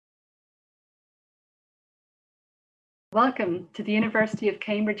Welcome to the University of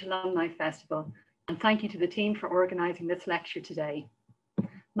Cambridge Alumni Festival, and thank you to the team for organising this lecture today.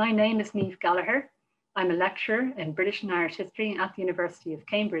 My name is Niamh Gallagher. I'm a lecturer in British and Irish history at the University of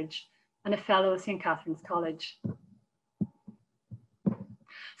Cambridge and a fellow at St Catharine's College.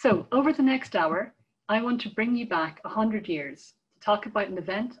 So over the next hour, I want to bring you back 100 years to talk about an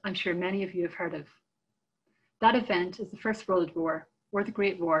event I'm sure many of you have heard of. That event is the First World War, or the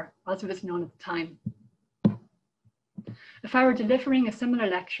Great War, as it was known at the time. If I were delivering a similar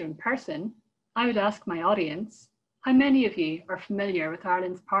lecture in person, I would ask my audience, how many of you are familiar with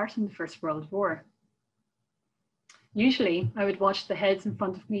Ireland's part in the First World War? Usually, I would watch the heads in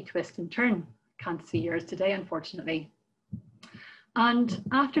front of me twist and turn. Can't see yours today, unfortunately. And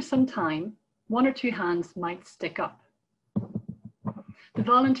after some time, one or two hands might stick up. The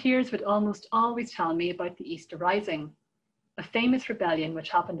volunteers would almost always tell me about the Easter Rising, a famous rebellion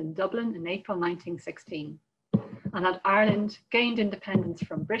which happened in Dublin in April 1916. And that Ireland gained independence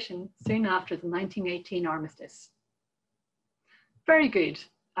from Britain soon after the 1918 armistice. Very good,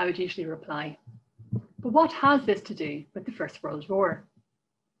 I would usually reply. But what has this to do with the First World War?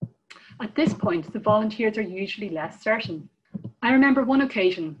 At this point, the volunteers are usually less certain. I remember one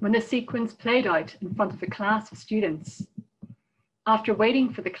occasion when the sequence played out in front of a class of students. After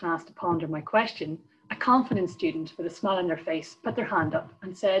waiting for the class to ponder my question, a confident student with a smile on their face put their hand up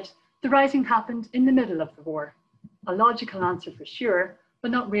and said, "The Rising happened in the middle of the war." A logical answer for sure,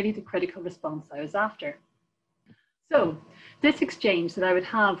 but not really the critical response I was after. So this exchange that I would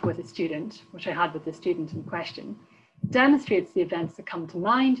have with a student, which I had with the student in question, demonstrates the events that come to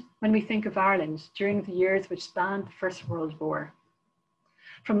mind when we think of Ireland during the years which spanned the First World War.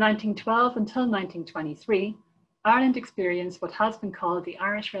 From 1912 until 1923, Ireland experienced what has been called the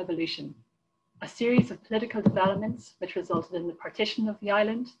Irish Revolution, a series of political developments which resulted in the partition of the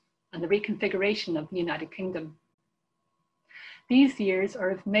island and the reconfiguration of the United Kingdom. These years are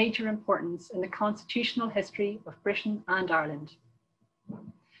of major importance in the constitutional history of Britain and Ireland.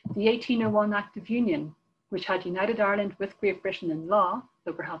 The 1801 Act of Union, which had united Ireland with Great Britain in law,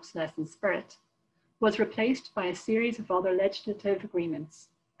 though perhaps less in spirit, was replaced by a series of other legislative agreements,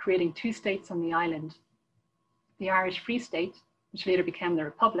 creating two states on the island: the Irish Free State, which later became the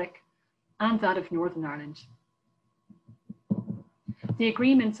Republic, and that of Northern Ireland. The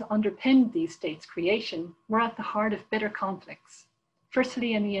agreements that underpinned these states' creation were at the heart of bitter conflicts,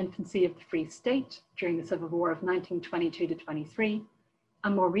 firstly in the infancy of the Free State during the Civil War of 1922-23,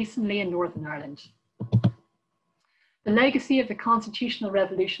 and more recently in Northern Ireland. The legacy of the Constitutional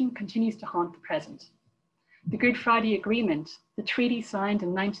Revolution continues to haunt the present. The Good Friday Agreement, the treaty signed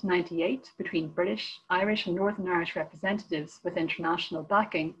in 1998 between British, Irish and Northern Irish representatives with international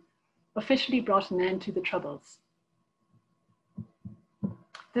backing, officially brought an end to the Troubles.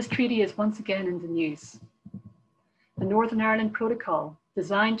 This treaty is once again in the news. The Northern Ireland Protocol,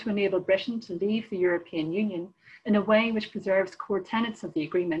 designed to enable Britain to leave the European Union in a way which preserves core tenets of the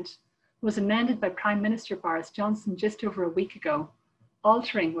agreement, was amended by Prime Minister Boris Johnson just over a week ago,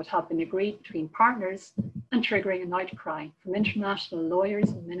 altering what had been agreed between partners and triggering an outcry from international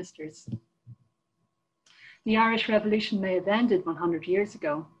lawyers and ministers. The Irish Revolution may have ended 100 years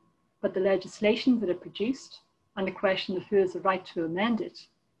ago, but the legislation that it produced and the question of who has the right to amend it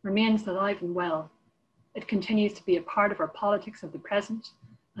remains alive and well. It continues to be a part of our politics of the present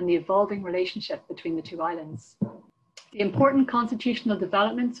and the evolving relationship between the two islands. The important constitutional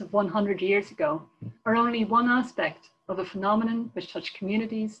developments of 100 years ago are only one aspect of a phenomenon which touched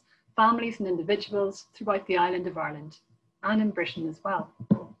communities, families and individuals throughout the island of Ireland, and in Britain as well.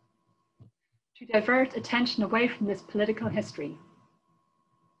 To divert attention away from this political history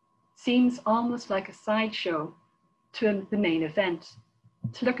seems almost like a sideshow to the main event.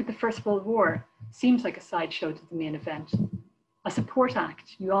 To look at the First World War seems like a sideshow to the main event, a support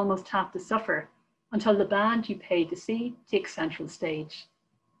act you almost have to suffer until the band you paid to see takes central stage.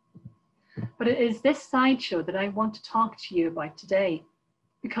 But it is this sideshow that I want to talk to you about today,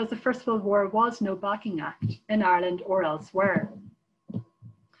 because the First World War was no backing act in Ireland or elsewhere.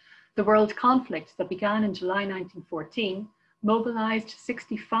 The world conflict that began in July 1914 mobilised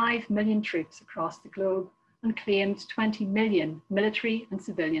 65 million troops across the globe and claimed 20 million military and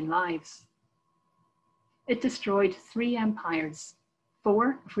civilian lives. It destroyed 3 empires,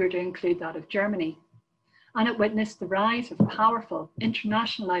 4 if we were to include that of Germany, and it witnessed the rise of powerful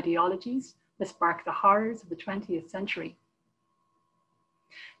international ideologies that sparked the horrors of the 20th century.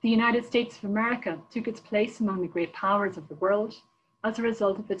 The United States of America took its place among the great powers of the world as a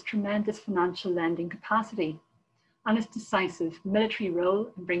result of its tremendous financial lending capacity and its decisive military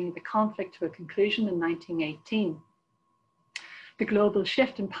role in bringing the conflict to a conclusion in 1918. The global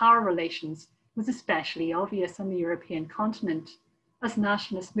shift in power relations was especially obvious on the European continent, as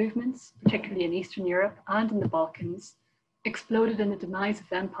nationalist movements, particularly in Eastern Europe and in the Balkans, exploded in the demise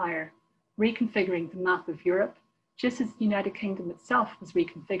of empire, reconfiguring the map of Europe, just as the United Kingdom itself was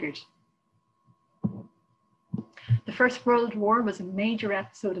reconfigured. The First World War was a major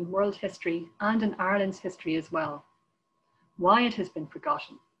episode in world history and in Ireland's history as well. Why it has been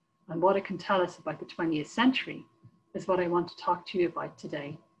forgotten and what it can tell us about the 20th century is what I want to talk to you about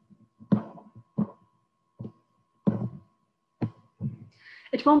today.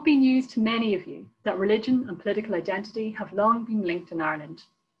 It won't be news to many of you that religion and political identity have long been linked in Ireland,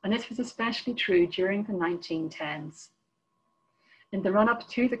 and this was especially true during the 1910s. In the run-up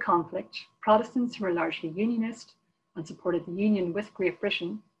to the conflict, Protestants who were largely unionist and supported the union with Great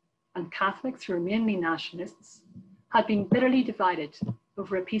Britain, and Catholics who were mainly nationalists, had been bitterly divided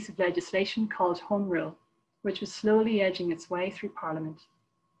over a piece of legislation called Home Rule, which was slowly edging its way through Parliament.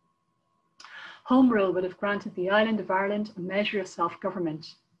 Home Rule would have granted the island of Ireland a measure of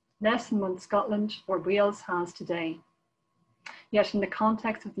self-government, less than what Scotland or Wales has today. Yet in the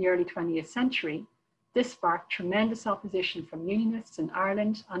context of the early 20th century, this sparked tremendous opposition from unionists in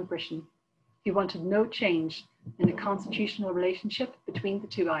Ireland and Britain, who wanted no change in the constitutional relationship between the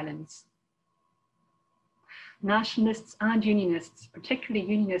two islands. Nationalists and unionists, particularly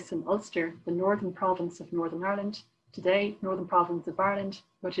unionists in Ulster, the northern province of Northern Ireland, today Northern Province of Ireland,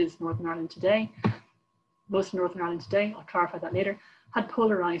 which is Northern Ireland today, most of Northern Ireland today, I'll clarify that later, had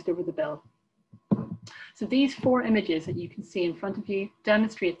polarised over the bill. So these four images that you can see in front of you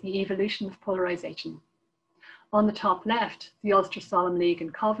demonstrate the evolution of polarisation. On the top left, the Ulster Solemn League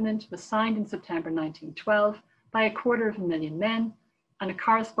and Covenant was signed in September 1912 by 250,000 men, and a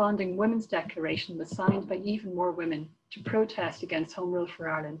corresponding women's declaration was signed by even more women to protest against Home Rule for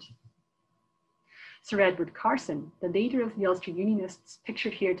Ireland. Sir Edward Carson, the leader of the Ulster Unionists,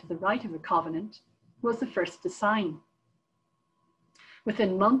 pictured here to the right of the Covenant, was the first to sign.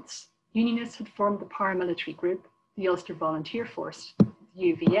 Within months, Unionists had formed the paramilitary group, the Ulster Volunteer Force,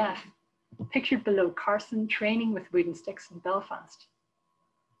 the UVF, pictured below Carson training with wooden sticks in Belfast.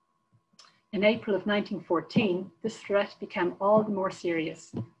 In April of 1914, this threat became all the more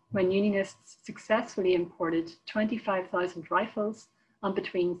serious when Unionists successfully imported 25,000 rifles and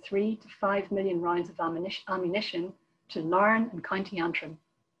between 3 to 5 million rounds of ammunition to Larne and County Antrim.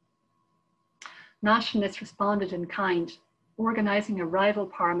 Nationalists responded in kind, organising a rival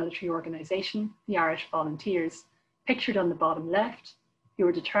paramilitary organisation, the Irish Volunteers, pictured on the bottom left, who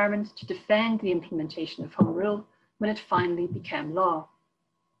were determined to defend the implementation of Home Rule when it finally became law.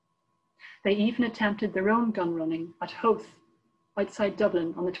 They even attempted their own gun running at Howth, outside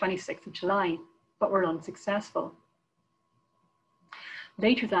Dublin, on the 26th of July, but were unsuccessful.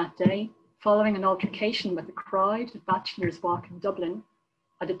 Later that day, following an altercation with a crowd at Bachelor's Walk in Dublin,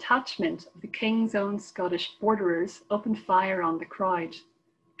 a detachment of the King's Own Scottish borderers opened fire on the crowd,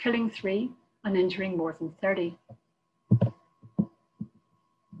 killing 3 and injuring more than 30.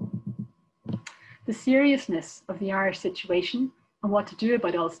 The seriousness of the Irish situation and what to do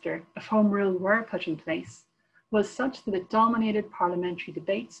about Ulster if Home Rule were put in place was such that it dominated parliamentary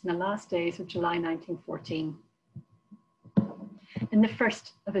debates in the last days of July 1914. In the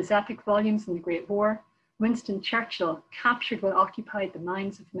first of his epic volumes in the Great War, Winston Churchill captured what occupied the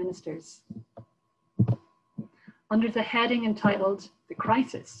minds of ministers. Under the heading entitled The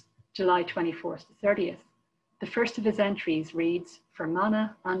Crisis, July 24th to 30th, the first of his entries reads, Fermanagh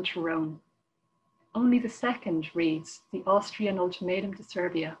and Tyrone. Only the second reads, The Austrian Ultimatum to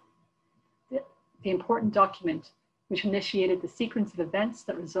Serbia, the important document which initiated the sequence of events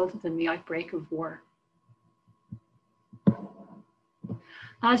that resulted in the outbreak of war.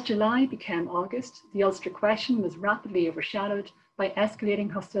 As July became August, the Ulster question was rapidly overshadowed by escalating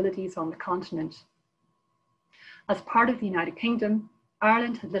hostilities on the continent. As part of the United Kingdom,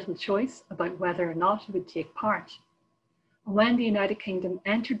 Ireland had little choice about whether or not it would take part. And when the United Kingdom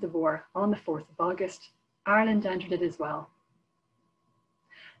entered the war on the 4th of August, Ireland entered it as well.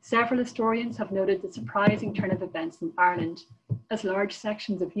 Several historians have noted the surprising turn of events in Ireland as large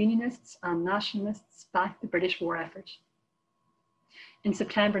sections of Unionists and Nationalists backed the British war effort. In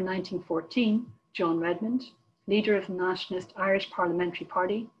September 1914, John Redmond, leader of the Nationalist Irish Parliamentary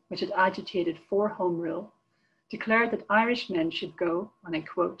Party, which had agitated for Home Rule, declared that Irish men should go, and I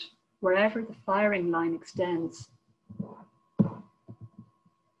quote, wherever the firing line extends.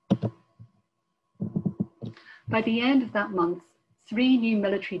 By the end of that month, 3 new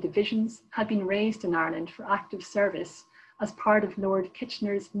military divisions had been raised in Ireland for active service as part of Lord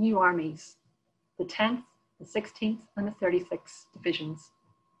Kitchener's new armies, the 10th, the 16th and the 36th divisions.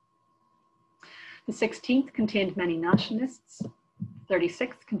 The 16th contained many nationalists,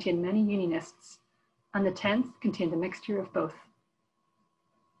 36th contained many Unionists, and the 10th contained a mixture of both.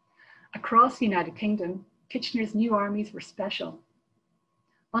 Across the United Kingdom, Kitchener's new armies were special.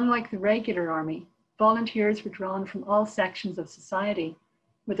 Unlike the regular army, volunteers were drawn from all sections of society,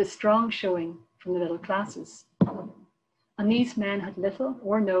 with a strong showing from the middle classes. And these men had little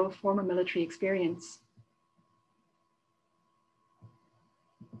or no former military experience.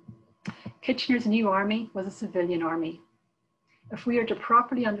 Kitchener's new army was a civilian army. If we are to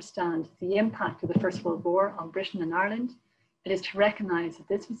properly understand the impact of the First World War on Britain and Ireland, it is to recognise that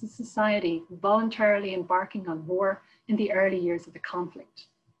this was a society voluntarily embarking on war in the early years of the conflict,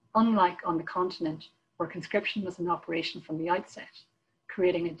 unlike on the continent, where conscription was an operation from the outset,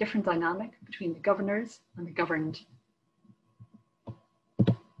 creating a different dynamic between the governors and the governed.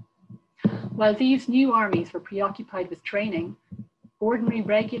 While these new armies were preoccupied with training, ordinary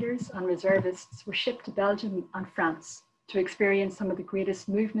regulars and reservists were shipped to Belgium and France to experience some of the greatest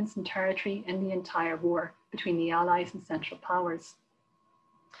movements in territory in the entire war between the Allies and Central Powers.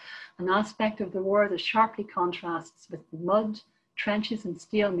 An aspect of the war that sharply contrasts with the mud, trenches and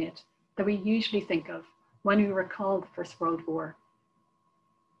stalemate that we usually think of when we recall the First World War.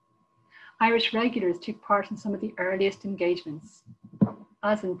 Irish regulars took part in some of the earliest engagements.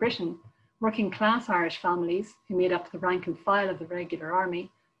 As in Britain, working class Irish families who made up the rank and file of the regular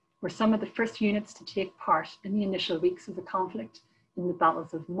army were some of the first units to take part in the initial weeks of the conflict in the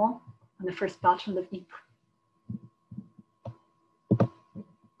battles of Mons and the First Battle of Ypres.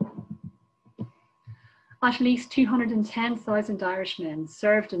 At least 210,000 Irish men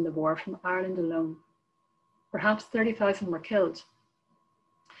served in the war from Ireland alone. Perhaps 30,000 were killed.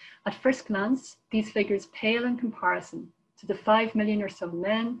 At first glance, these figures pale in comparison to the 5 million or so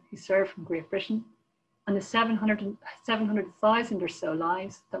men who served from Great Britain and the 700,000 or so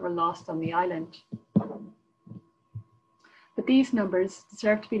lives that were lost on the island. But these numbers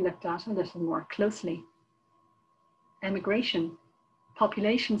deserve to be looked at a little more closely. Emigration,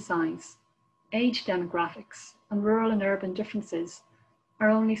 population size, age demographics, and rural and urban differences are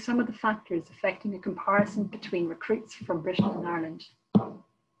only some of the factors affecting a comparison between recruits from Britain and Ireland.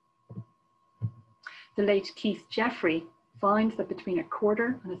 The late Keith Jeffrey found that between a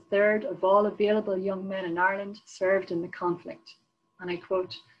quarter and a third of all available young men in Ireland served in the conflict, and I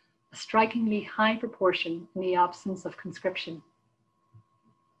quote, a strikingly high proportion in the absence of conscription.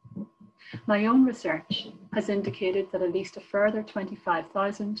 My own research has indicated that at least a further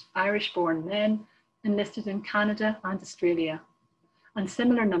 25,000 Irish-born men enlisted in Canada and Australia, and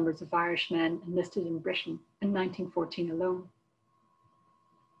similar numbers of Irish men enlisted in Britain in 1914 alone.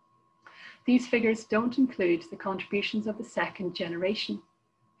 These figures don't include the contributions of the second generation,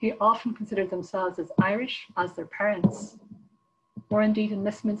 who often consider themselves as Irish as their parents, or indeed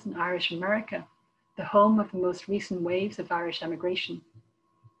enlistments in Irish America, the home of the most recent waves of Irish emigration.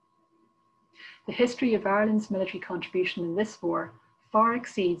 The history of Ireland's military contribution in this war far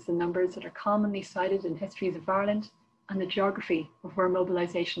exceeds the numbers that are commonly cited in histories of Ireland and the geography of where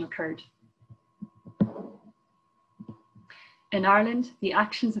mobilisation occurred. In Ireland, the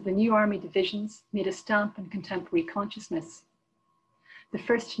actions of the new army divisions made a stamp in contemporary consciousness. The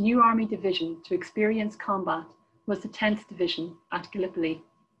first new army division to experience combat was the 10th Division at Gallipoli.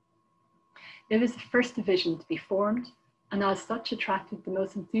 It was the first division to be formed, and as such attracted the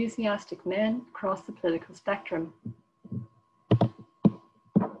most enthusiastic men across the political spectrum.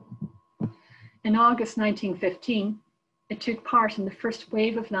 In August 1915, it took part in the first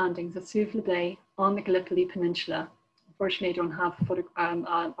wave of landings at Suvla Bay on the Gallipoli Peninsula. Unfortunately, I don't have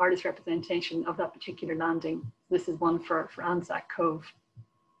an artist representation of that particular landing. This is one for Anzac Cove.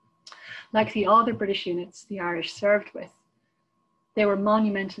 Like the other British units the Irish served with, they were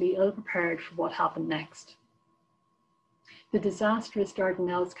monumentally ill-prepared for what happened next. The disastrous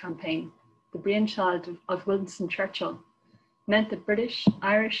Dardanelles campaign, the brainchild of Winston Churchill, meant that British,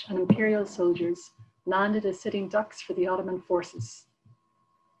 Irish and Imperial soldiers landed as sitting ducks for the Ottoman forces.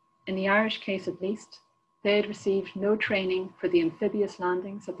 In the Irish case at least, they had received no training for the amphibious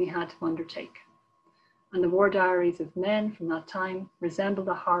landings that they had to undertake, and the war diaries of men from that time resemble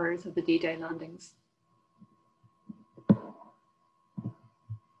the horrors of the D-Day landings.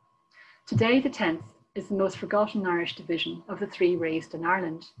 Today, the 10th is the most forgotten Irish division of the three raised in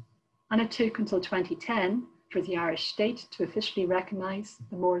Ireland, and it took until 2010 for the Irish state to officially recognise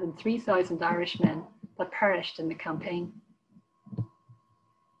the more than 3,000 Irish men that perished in the campaign.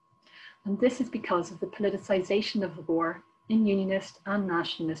 And this is because of the politicisation of the war in Unionist and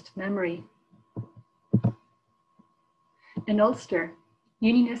nationalist memory. In Ulster,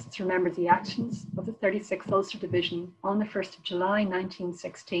 Unionists remember the actions of the 36th Ulster Division on the 1st of July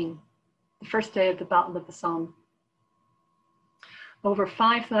 1916, the first day of the Battle of the Somme. Over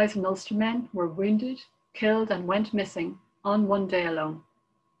 5,000 Ulstermen were wounded, killed and went missing on one day alone.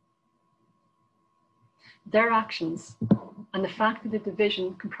 Their actions and the fact that the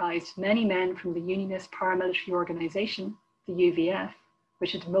division comprised many men from the Unionist paramilitary organisation, the UVF,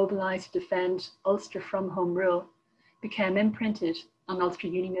 which had mobilised to defend Ulster from Home Rule, became imprinted on Ulster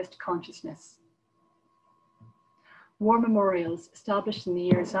Unionist consciousness. War memorials established in the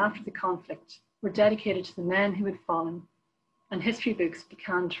years after the conflict were dedicated to the men who had fallen, and history books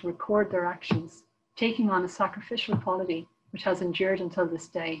began to record their actions, taking on a sacrificial quality which has endured until this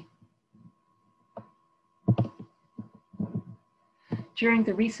day. During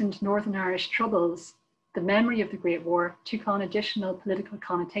the recent Northern Irish Troubles, the memory of the Great War took on additional political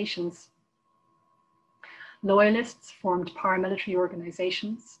connotations. Loyalists formed paramilitary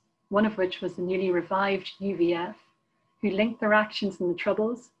organisations, one of which was the newly revived UVF, who linked their actions in the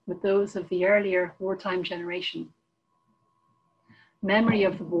Troubles with those of the earlier wartime generation. Memory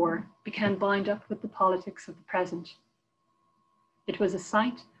of the war became bound up with the politics of the present. It was a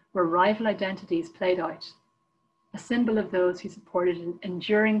site where rival identities played out, a symbol of those who supported an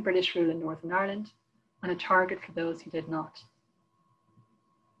enduring British rule in Northern Ireland, and a target for those who did not.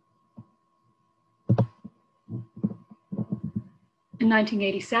 In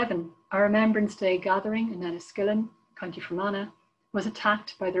 1987, a Remembrance Day gathering in Enniskillen, County Fermanagh, was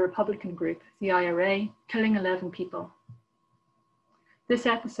attacked by the Republican group, the IRA, killing 11 people. This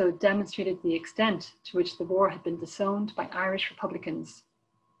episode demonstrated the extent to which the war had been disowned by Irish Republicans.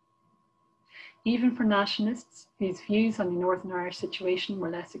 Even for nationalists whose views on the Northern Irish situation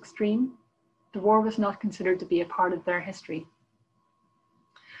were less extreme, the war was not considered to be a part of their history.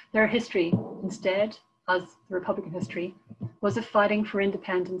 Their history, instead, as the Republican history, was of fighting for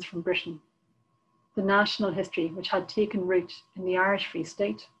independence from Britain, the national history which had taken root in the Irish Free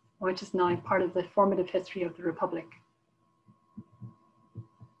State, which is now part of the formative history of the Republic.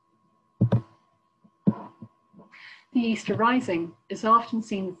 The Easter Rising is often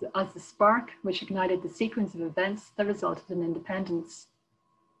seen as the spark which ignited the sequence of events that resulted in independence.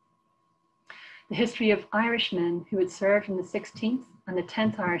 The history of Irishmen who had served in the 16th and the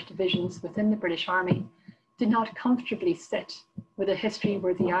 10th Irish Divisions within the British Army did not comfortably sit with a history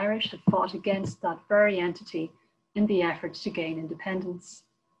where the Irish had fought against that very entity in the effort to gain independence.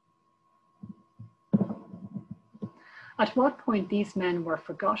 At what point these men were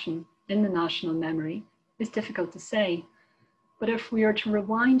forgotten in the national memory is difficult to say, but if we are to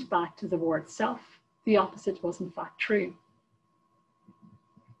rewind back to the war itself, the opposite was in fact true.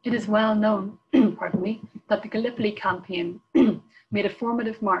 It is well known, that the Gallipoli campaign made a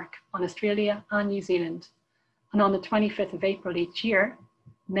formative mark on Australia and New Zealand, and on the 25th of April each year,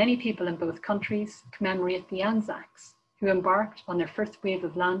 many people in both countries commemorate the Anzacs, who embarked on their first wave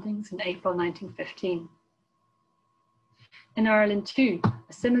of landings in April 1915. In Ireland too,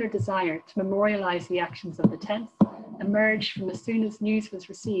 a similar desire to memorialise the actions of the 10th emerged from as soon as news was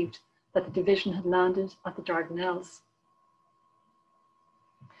received that the division had landed at the Dardanelles.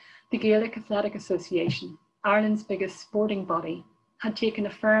 The Gaelic Athletic Association, Ireland's biggest sporting body, had taken a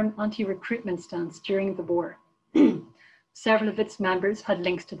firm anti-recruitment stance during the war. Several of its members had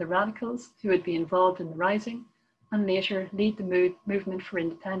links to the radicals who would be involved in the Rising and later lead the movement for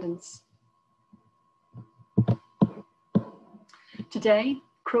independence. Today,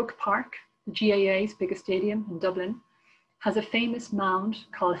 Croke Park, the GAA's biggest stadium in Dublin, has a famous mound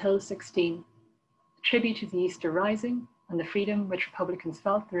called Hill 16, a tribute to the Easter Rising and the freedom which Republicans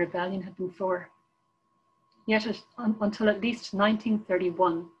felt the rebellion had been for. Yet until at least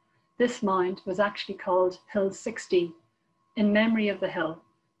 1931, this mound was actually called Hill 60, in memory of the hill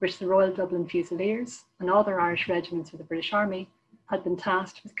which the Royal Dublin Fusiliers and other Irish regiments of the British Army had been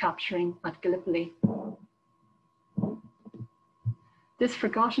tasked with capturing at Gallipoli. This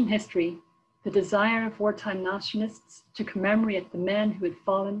forgotten history, the desire of wartime nationalists to commemorate the men who had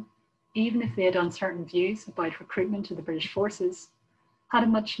fallen, even if they had uncertain views about recruitment to the British forces, had a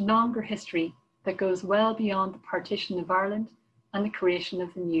much longer history that goes well beyond the partition of Ireland and the creation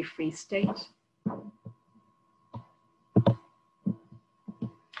of the new Free State.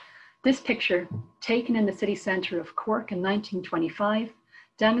 This picture, taken in the city centre of Cork in 1925,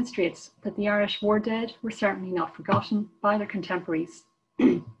 demonstrates that the Irish war dead were certainly not forgotten by their contemporaries.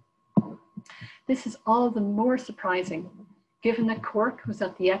 This is all the more surprising, given that Cork was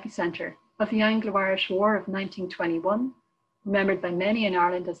at the epicentre of the Anglo-Irish War of 1921, remembered by many in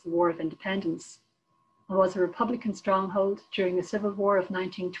Ireland as the War of Independence, and was a Republican stronghold during the Civil War of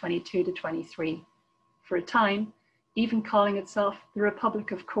 1922 to 23, for a time even calling itself the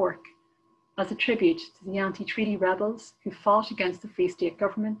Republic of Cork, as a tribute to the anti-treaty rebels who fought against the Free State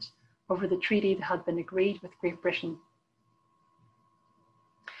government over the treaty that had been agreed with Great Britain.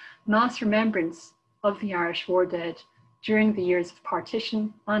 Mass remembrance of the Irish war dead during the years of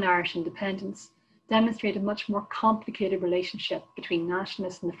partition and Irish independence demonstrate a much more complicated relationship between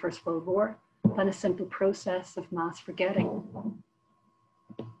nationalists in the First World War than a simple process of mass forgetting.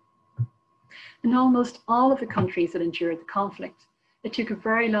 In almost all of the countries that endured the conflict, it took a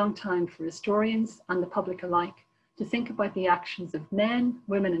very long time for historians and the public alike to think about the actions of men,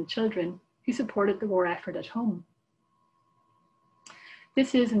 women, and children who supported the war effort at home.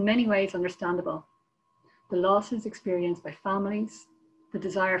 This is in many ways understandable. The losses experienced by families, the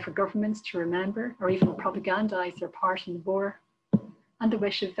desire for governments to remember or even propagandize their part in the war, and the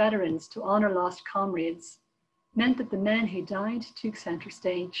wish of veterans to honour lost comrades meant that the men who died took centre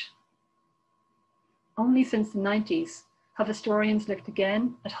stage. Only since the 90s have historians looked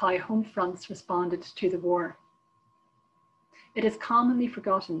again at how home fronts responded to the war. It is commonly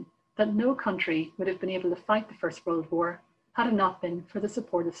forgotten that no country would have been able to fight the First World War had it not been for the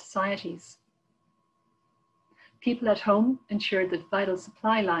support of societies. People at home ensured that vital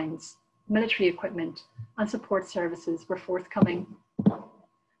supply lines, military equipment, and support services were forthcoming.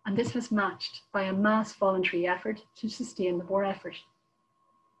 And this was matched by a mass voluntary effort to sustain the war effort.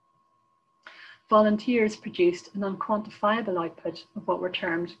 Volunteers produced an unquantifiable output of what were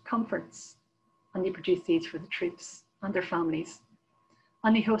termed comforts, and they produced these for the troops and their families.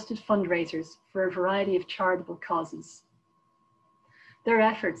 And they hosted fundraisers for a variety of charitable causes. Their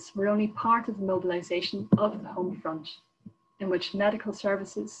efforts were only part of the mobilisation of the home front, in which medical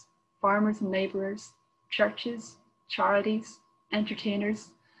services, farmers and labourers, churches, charities,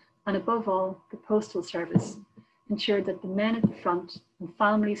 entertainers, and above all, the postal service ensured that the men at the front and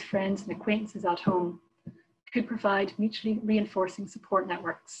families, friends, and acquaintances at home could provide mutually reinforcing support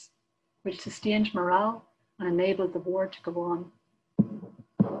networks, which sustained morale and enabled the war to go on.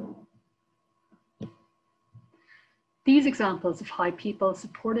 These examples of how people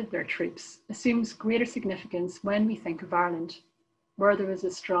supported their troops assumes greater significance when we think of Ireland, where there was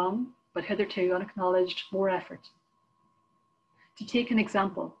a strong but hitherto unacknowledged war effort. To take an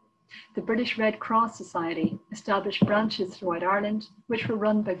example, the British Red Cross Society established branches throughout Ireland which were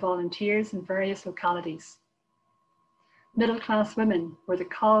run by volunteers in various localities. Middle-class women were the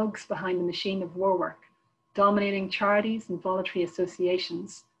cogs behind the machine of war work, dominating charities and voluntary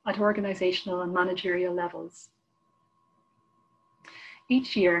associations at organisational and managerial levels.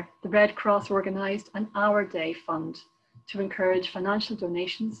 Each year, the Red Cross organised an Our Day fund to encourage financial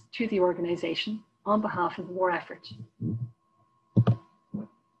donations to the organisation on behalf of the war effort.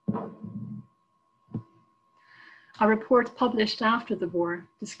 A report published after the war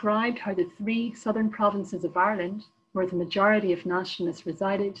described how the 3 southern provinces of Ireland, where the majority of nationalists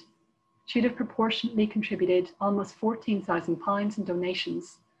resided, should have proportionately contributed almost £14,000 in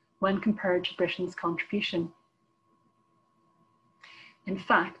donations when compared to Britain's contribution. In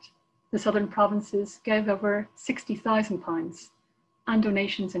fact, the southern provinces gave over £60,000 and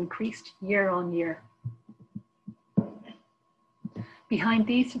donations increased year on year. Behind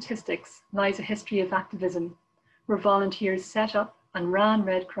these statistics lies a history of activism where volunteers set up and ran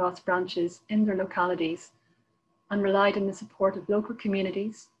Red Cross branches in their localities and relied on the support of local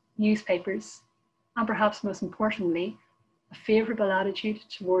communities, newspapers, and perhaps most importantly, a favourable attitude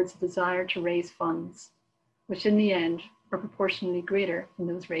towards the desire to raise funds, which in the end were proportionally greater than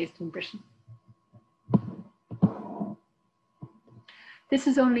those raised in Britain. This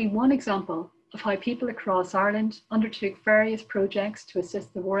is only one example of how people across Ireland undertook various projects to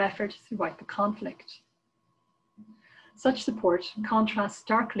assist the war effort throughout the conflict. Such support contrasts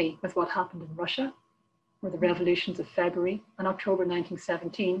starkly with what happened in Russia, where the revolutions of February and October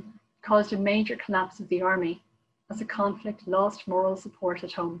 1917 caused a major collapse of the army as the conflict lost moral support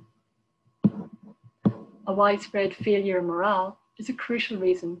at home. A widespread failure of morale is a crucial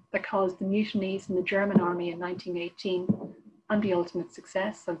reason that caused the mutinies in the German army in 1918 and the ultimate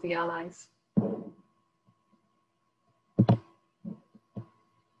success of the Allies.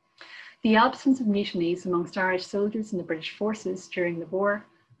 The absence of mutinies amongst Irish soldiers in the British forces during the war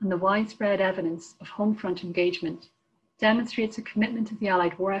and the widespread evidence of home front engagement demonstrates a commitment to the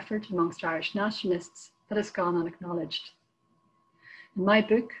Allied war effort amongst Irish nationalists that has gone unacknowledged. In my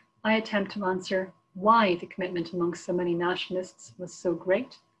book, I attempt to answer why the commitment amongst so many nationalists was so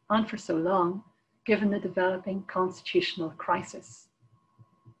great and for so long, given the developing constitutional crisis.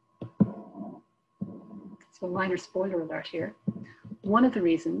 So a minor spoiler alert here. One of the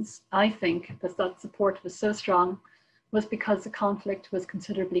reasons I think that support was so strong was because the conflict was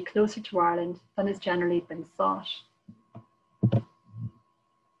considerably closer to Ireland than has generally been thought.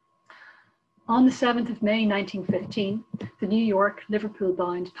 On the 7th of May 1915, the New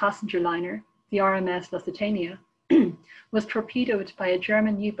York-Liverpool-bound passenger liner, the RMS Lusitania, was torpedoed by a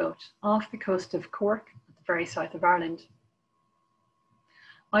German U-boat off the coast of Cork at the very south of Ireland.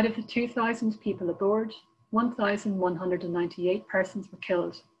 Out of the 2,000 people aboard, 1,198 persons were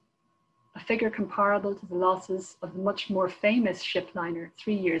killed, a figure comparable to the losses of the much more famous ship liner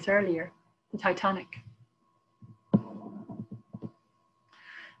 3 years earlier, the Titanic.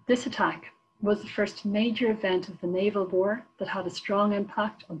 This attack was the first major event of the naval war that had a strong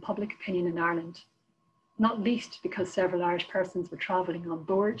impact on public opinion in Ireland, not least because several Irish persons were travelling on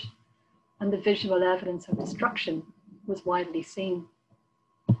board and the visual evidence of destruction was widely seen.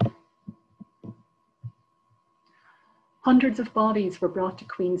 Hundreds of bodies were brought to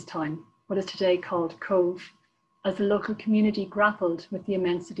Queenstown, what is today called Cove, as the local community grappled with the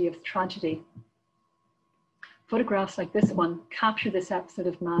immensity of the tragedy. Photographs like this one capture this episode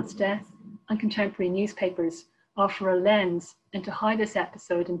of mass death, and contemporary newspapers offer a lens into how this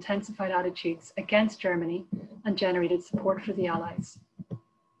episode intensified attitudes against Germany and generated support for the Allies.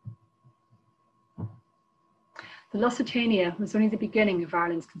 The Lusitania was only the beginning of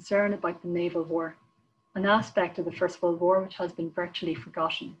Ireland's concern about the naval war, an aspect of the First World War which has been virtually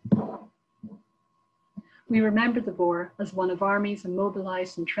forgotten. We remember the war as one of armies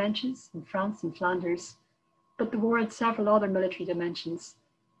immobilised in trenches in France and Flanders, but the war had several other military dimensions,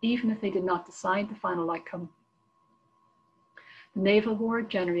 even if they did not decide the final outcome. The naval war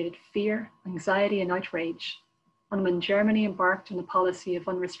generated fear, anxiety, and outrage, and when Germany embarked on a policy of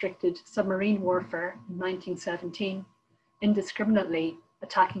unrestricted submarine warfare in 1917, indiscriminately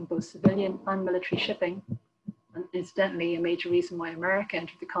attacking both civilian and military shipping, and incidentally a major reason why America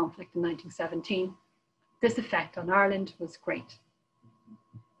entered the conflict in 1917, this effect on Ireland was great.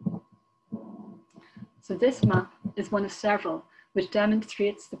 So this map is one of several which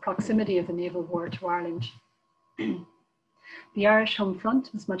demonstrates the proximity of the naval war to Ireland. The Irish home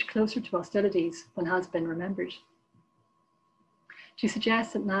front was much closer to hostilities than has been remembered. She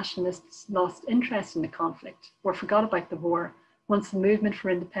suggests that nationalists lost interest in the conflict or forgot about the war once the movement for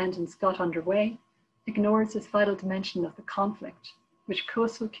independence got underway, ignores this vital dimension of the conflict, which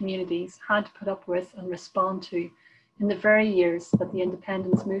coastal communities had to put up with and respond to in the very years that the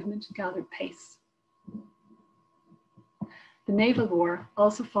independence movement gathered pace. The naval war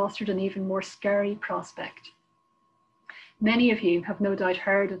also fostered an even more scary prospect. Many of you have no doubt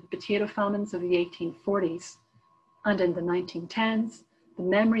heard of the potato famines of the 1840s, and in the 1910s, the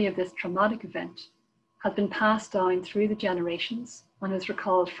memory of this traumatic event had been passed down through the generations and was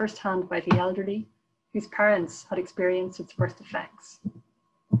recalled firsthand by the elderly, whose parents had experienced its worst effects.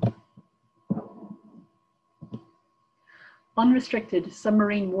 Unrestricted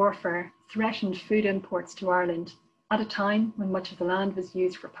submarine warfare threatened food imports to Ireland at a time when much of the land was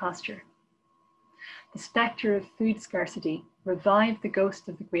used for pasture. The spectre of food scarcity revived the ghost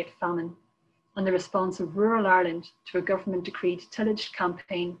of the Great Famine, and the response of rural Ireland to a government-decreed tillage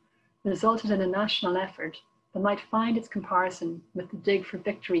campaign resulted in a national effort that might find its comparison with the Dig for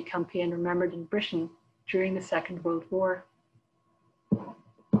Victory campaign remembered in Britain during the Second World War.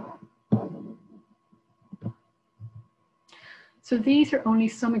 So these are only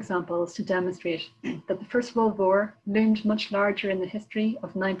some examples to demonstrate that the First World War loomed much larger in the history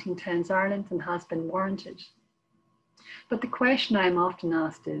of 1910s Ireland than has been warranted. But the question I am often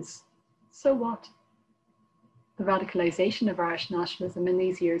asked is, so what? The radicalisation of Irish nationalism in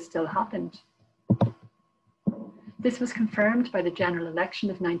these years still happened. This was confirmed by the general election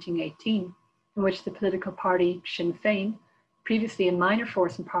of 1918, in which the political party Sinn Féin, previously a minor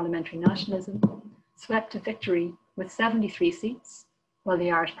force in parliamentary nationalism, swept to victory with 73 seats, while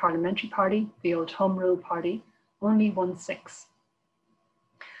the Irish Parliamentary Party, the old Home Rule Party, only won 6.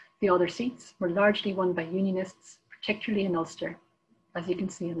 The other seats were largely won by Unionists, particularly in Ulster, as you can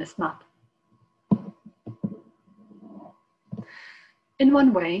see in this map. In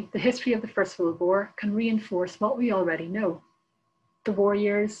one way, the history of the First World War can reinforce what we already know. The war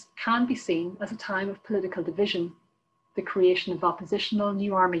years can be seen as a time of political division, the creation of oppositional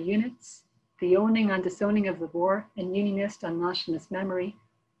new army units, the owning and disowning of the war in Unionist and nationalist memory,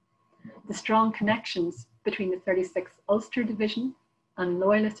 the strong connections between the 36th Ulster Division and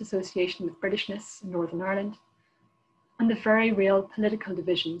Loyalist association with Britishness in Northern Ireland, and the very real political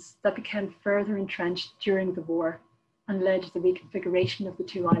divisions that became further entrenched during the war and led to the reconfiguration of the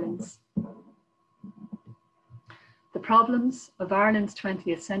two islands. The problems of Ireland's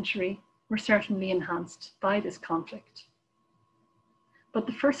 20th century were certainly enhanced by this conflict. But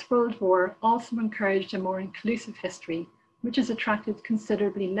the First World War also encouraged a more inclusive history, which has attracted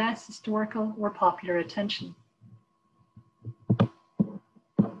considerably less historical or popular attention.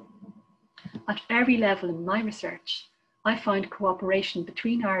 At every level in my research, I found cooperation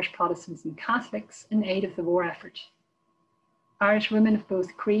between Irish Protestants and Catholics in aid of the war effort. Irish women of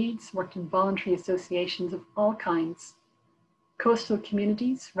both creeds worked in voluntary associations of all kinds. Coastal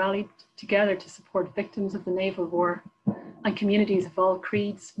communities rallied together to support victims of the naval war, and communities of all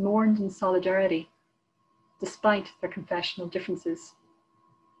creeds mourned in solidarity, despite their confessional differences.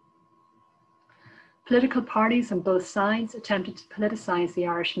 Political parties on both sides attempted to politicise the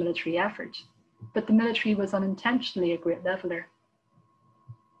Irish military effort, but the military was unintentionally a great leveller.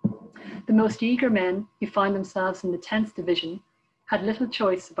 The most eager men who found themselves in the 10th Division had little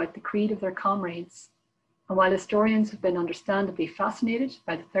choice about the creed of their comrades, and while historians have been understandably fascinated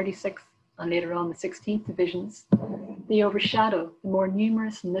by the 36th and later on the 16th Divisions, they overshadow the more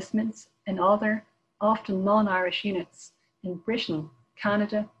numerous enlistments in other, often non-Irish units in Britain,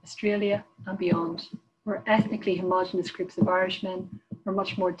 Canada, Australia and beyond, where ethnically homogenous groups of Irishmen were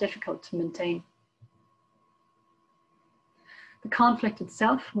much more difficult to maintain. The conflict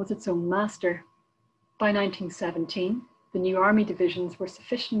itself was its own master. By 1917, the new army divisions were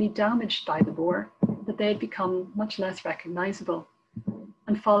sufficiently damaged by the war that they had become much less recognisable.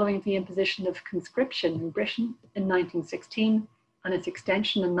 And following the imposition of conscription in Britain in 1916 and its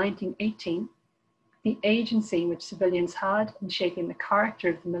extension in 1918, the agency which civilians had in shaping the character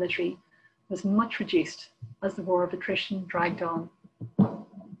of the military was much reduced as the war of attrition dragged on.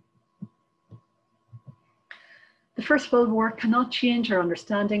 The First World War cannot change our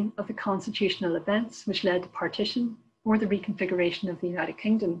understanding of the constitutional events which led to partition or the reconfiguration of the United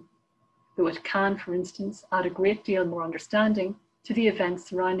Kingdom, though it can, for instance, add a great deal more understanding to the events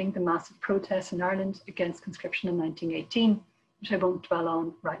surrounding the massive protests in Ireland against conscription in 1918, which I won't dwell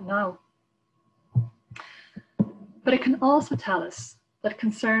on right now. But it can also tell us that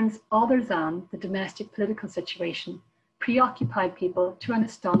concerns other than the domestic political situation preoccupied people to an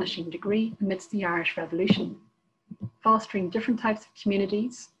astonishing degree amidst the Irish Revolution, fostering different types of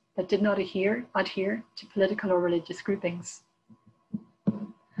communities that did not adhere to political or religious groupings.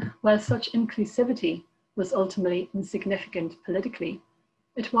 While such inclusivity was ultimately insignificant politically,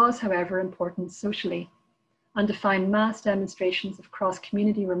 it was, however, important socially, and defined mass demonstrations of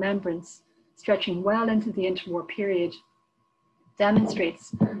cross-community remembrance stretching well into the interwar period demonstrates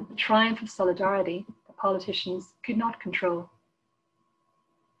the triumph of solidarity that politicians could not control.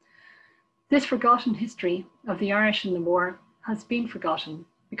 This forgotten history of the Irish in the war has been forgotten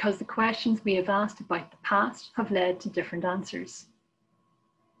because the questions we have asked about the past have led to different answers.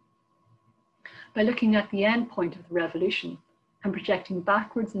 By looking at the end point of the revolution and projecting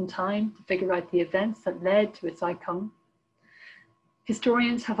backwards in time to figure out the events that led to its outcome,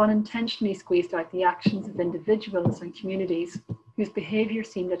 historians have unintentionally squeezed out the actions of individuals and communities whose behaviour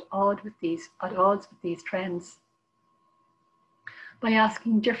seemed at odds with these trends. By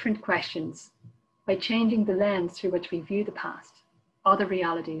asking different questions, by changing the lens through which we view the past, other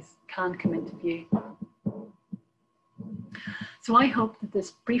realities can come into view. So I hope that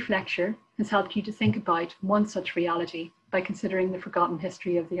this brief lecture has helped you to think about one such reality by considering the forgotten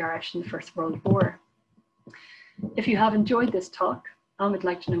history of the Irish in the First World War. If you have enjoyed this talk and would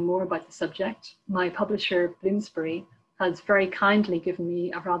like to know more about the subject, my publisher, Bloomsbury, has very kindly given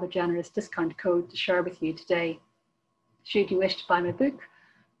me a rather generous discount code to share with you today, should you wish to buy my book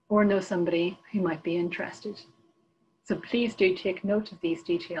or know somebody who might be interested. So please do take note of these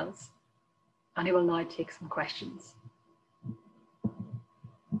details, and I will now take some questions.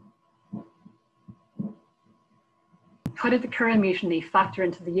 How did the Curragh Mutiny factor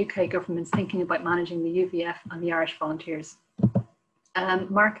into the UK government's thinking about managing the UVF and the Irish Volunteers?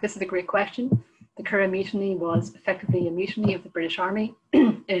 Mark, this is a great question. The Curragh Mutiny was effectively a mutiny of the British Army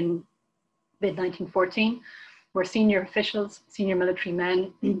in mid-1914, where senior officials, senior military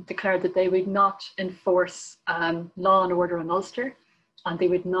men declared that they would not enforce law and order in Ulster, and they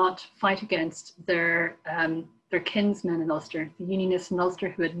would not fight against their kinsmen in Ulster, the Unionists in Ulster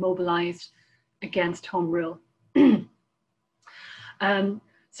who had mobilised against Home Rule.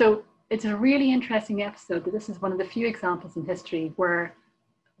 So it's a really interesting episode, but this is one of the few examples in history where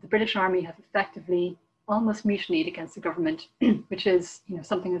the British Army have effectively almost mutinied against the government, which is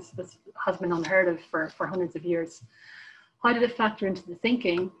something that has been unheard of for hundreds of years. How did it factor into the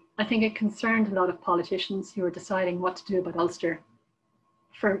thinking? I think it concerned a lot of politicians who were deciding what to do about Ulster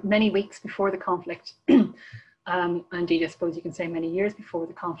for many weeks before the conflict. Indeed, I suppose you can say many years before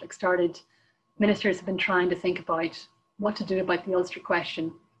the conflict started. Ministers have been trying to think about what to do about the Ulster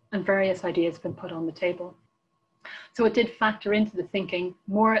question, and various ideas have been put on the table. So it did factor into the thinking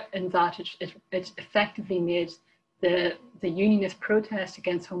more in that it effectively made the Unionist protest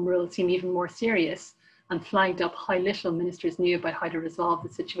against Home Rule seem even more serious and flagged up how little ministers knew about how to resolve the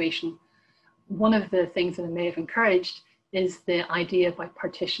situation. One of the things that it may have encouraged is the idea by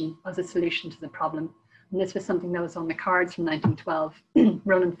partition as a solution to the problem. And this was something that was on the cards from 1912.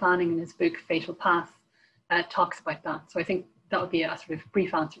 Roland Fanning, in his book Fatal Path, talks about that. So I think that would be a sort of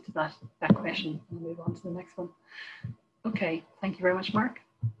brief answer to that question. We'll move on to the next one. Okay, thank you very much, Mark.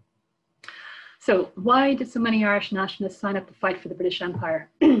 So why did so many Irish nationalists sign up to fight for the British Empire?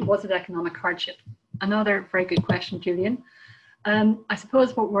 Was it economic hardship? Another very good question, Julian. I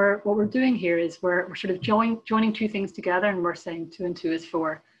suppose what we're doing here is we're sort of joining two things together, and we're saying 2 and 2 is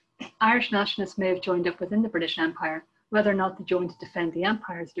 4. Irish nationalists may have joined up within the British Empire. Whether or not they joined to defend the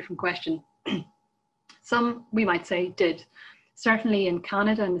empire is a different question. Some, we might say, did. Certainly in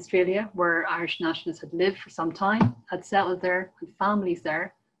Canada and Australia, where Irish nationalists had lived for some time, had settled there, had families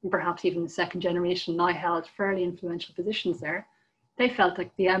there, and perhaps even the second generation now held fairly influential positions there, they felt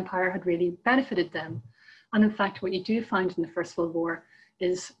like the empire had really benefited them. And in fact, what you do find in the First World War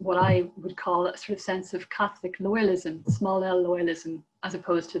is what I would call a sort of sense of Catholic loyalism, small L loyalism, as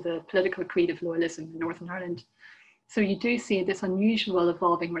opposed to the political creed of loyalism in Northern Ireland. So you do see this unusual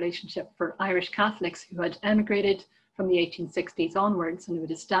evolving relationship for Irish Catholics who had emigrated from the 1860s onwards and who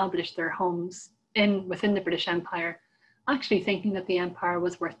had established their homes within the British Empire, actually thinking that the empire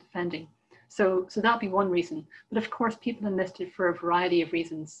was worth defending. So that'd be one reason. But of course, people enlisted for a variety of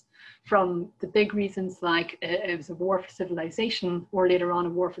reasons, from the big reasons like it was a war for civilization, or later on a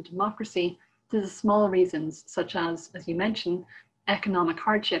war for democracy, to the small reasons such as you mentioned, economic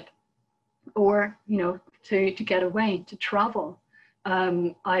hardship, or to get away, to travel.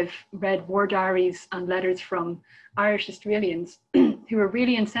 I've read war diaries and letters from Irish Australians who were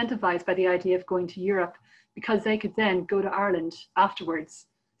really incentivized by the idea of going to Europe because they could then go to Ireland afterwards.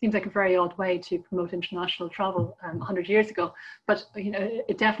 Seems like a very odd way to promote international travel 100 years ago, but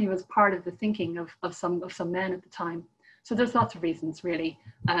it definitely was part of the thinking of some men at the time. So there's lots of reasons, really,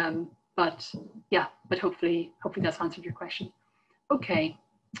 but hopefully that's answered your question. Okay,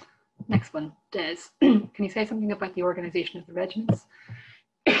 next one, Des. Can you say something about the organisation of the regiments?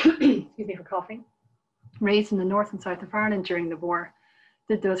 Excuse me for coughing. Raised in the north and south of Ireland during the war,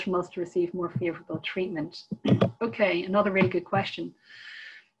 did those from Ulster receive more favourable treatment? Okay, another really good question.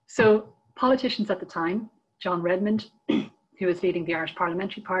 So politicians at the time, John Redmond, who was leading the Irish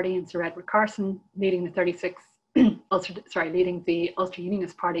Parliamentary Party, and Sir Edward Carson, leading the leading the Ulster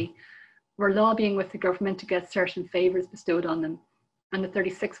Unionist Party, were lobbying with the government to get certain favours bestowed on them. And the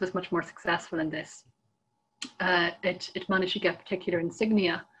 36 was much more successful in this. It managed to get particular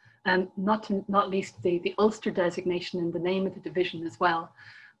insignia, not least the Ulster designation in the name of the division as well,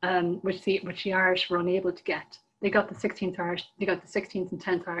 which the Irish were unable to get. They got the 16th and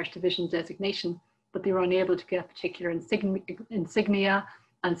 10th Irish Division designation, but they were unable to get particular insignia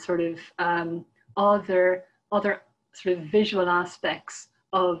and sort of other sort of visual aspects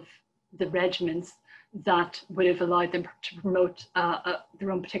of the regiments that would have allowed them to promote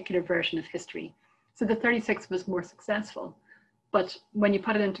their own particular version of history. So the 36 was more successful. But when you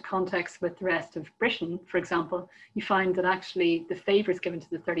put it into context with the rest of Britain, for example, you find that actually the favours given to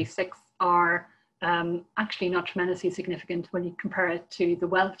the 36 are actually not tremendously significant when you compare it to the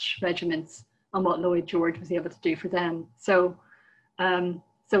Welsh regiments and what Lloyd George was able to do for them. So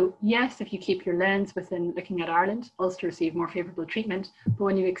yes, if you keep your lens within looking at Ireland, Ulster received more favourable treatment, but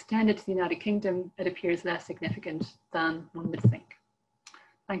when you extend it to the United Kingdom, it appears less significant than one would think.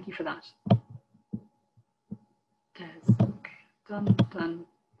 Thank you for that. Okay, done.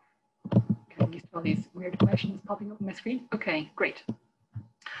 Okay, I'm used to all these weird questions popping up on my screen. Okay, great.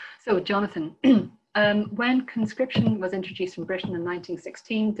 So Jonathan, when conscription was introduced in Britain in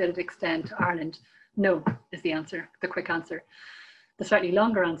 1916, did it extend to Ireland? No, is the answer, the quick answer. The slightly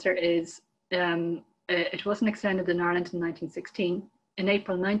longer answer is it wasn't extended in Ireland in 1916. In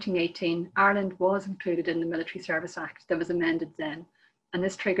April 1918, Ireland was included in the Military Service Act that was amended then. And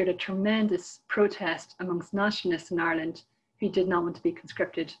this triggered a tremendous protest amongst nationalists in Ireland who did not want to be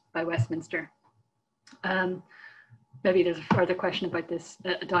conscripted by Westminster. Maybe there's a further question about this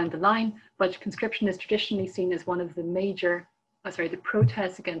down the line, but conscription is traditionally seen as one of the major, the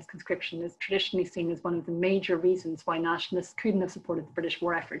protests against conscription is traditionally seen as one of the major reasons why nationalists couldn't have supported the British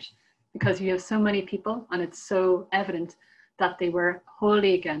war effort, because you have so many people and it's so evident that they were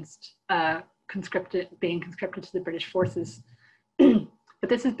wholly against being conscripted to the British forces. But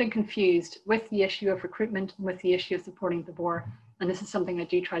this has been confused with the issue of recruitment and with the issue of supporting the war. And this is something I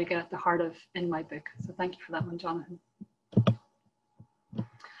do try to get at the heart of in my book. So thank you for that one, Jonathan.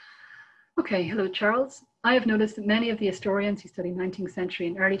 Okay, hello, Charles. I have noticed that many of the historians who study 19th century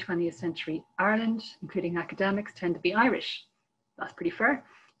and early 20th century Ireland, including academics, tend to be Irish. That's pretty fair.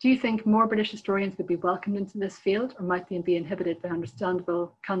 Do you think more British historians would be welcomed into this field, or might they be inhibited by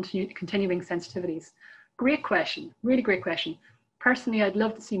understandable continuing sensitivities? great question, really great question. Personally, I'd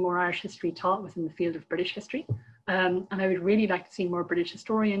love to see more Irish history taught within the field of British history. And I would really like to see more British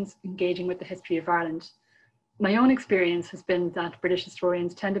historians engaging with the history of Ireland. My own experience has been that British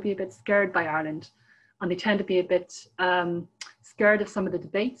historians tend to be a bit scared by Ireland, and they tend to be a bit scared of some of the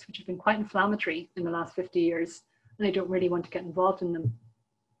debates, which have been quite inflammatory in the last 50 years, and they don't really want to get involved in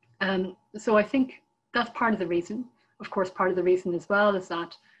them. So I think that's part of the reason. Of course, part of the reason as well is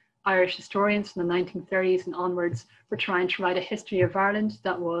that Irish historians from the 1930s and onwards were trying to write a history of Ireland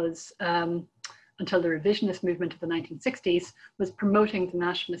that was, until the revisionist movement of the 1960s, was promoting the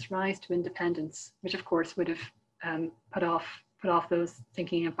nationalist rise to independence, which of course would have put off those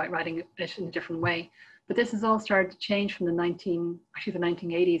thinking about writing it in a different way. But this has all started to change from the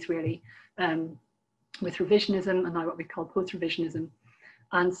 1980s really, with revisionism and now what we call post-revisionism.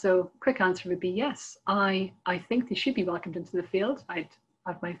 And so quick answer would be yes, I think they should be welcomed into the field. I'd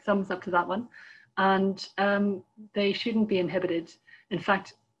have my thumbs up to that one. And they shouldn't be inhibited. In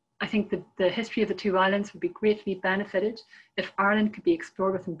fact, I think the history of the two islands would be greatly benefited if Ireland could be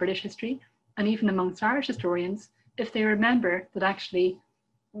explored within British history, and even amongst Irish historians, if they remember that actually,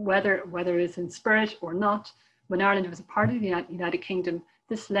 whether it's in spirit or not, when Ireland was a part of the United Kingdom,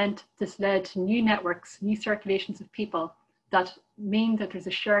 this led to new networks, new circulations of people that mean that there's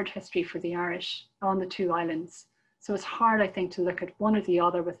a shared history for the Irish on the two islands. So it's hard, I think, to look at one or the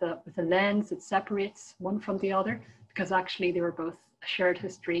other with a lens that separates one from the other, because actually they were both a shared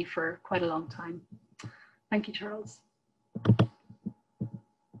history for quite a long time. Thank you, Charles.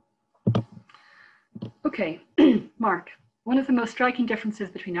 Okay, Mark, one of the most striking differences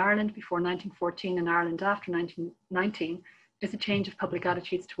between Ireland before 1914 and Ireland after 1919 is the change of public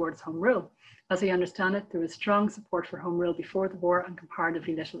attitudes towards home rule. As I understand it, there was strong support for home rule before the war and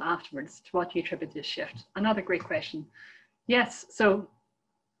comparatively little afterwards. To what do you attribute this shift? Another great question. Yes, so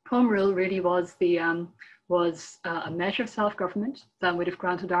home rule really was a measure of self-government that would have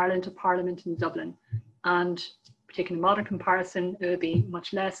granted Ireland a parliament in Dublin. And taking a modern comparison, it would be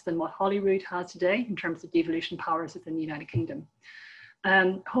much less than what Holyrood has today in terms of devolution powers within the United Kingdom.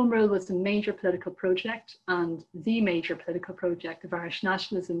 Home rule was the major political project and the major political project of Irish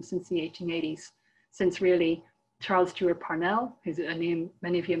nationalism since the 1880s, since really Charles Stewart Parnell, who's a name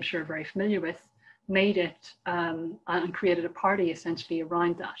many of you I'm sure are very familiar with, made it and created a party essentially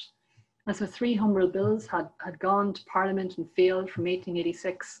around that. And so 3 home rule bills had gone to Parliament and failed from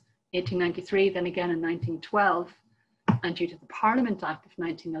 1886, 1893, then again in 1912, and due to the Parliament Act of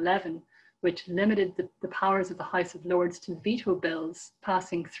 1911, which limited the powers of the House of Lords to veto bills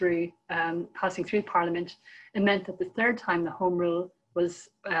passing through Parliament, it meant that the third time the Home Rule was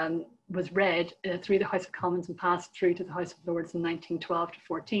read through the House of Commons and passed through to the House of Lords in 1912 to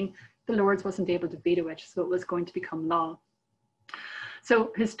 14, the Lords wasn't able to veto it, so it was going to become law.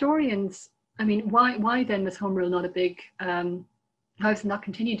 So historians, I mean, why then was Home Rule not a big, how was it not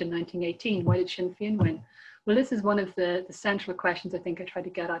continued in 1918? Why did Sinn Féin win? Well, this is one of the central questions I think I tried to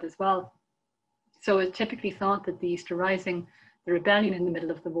get at as well. So it's typically thought that the Easter Rising, the rebellion in the middle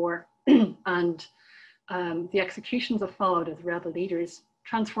of the war, and the executions that followed as rebel leaders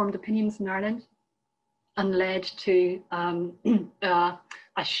transformed opinions in Ireland and led to a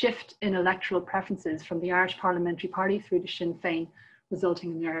shift in electoral preferences from the Irish Parliamentary Party through to Sinn Féin,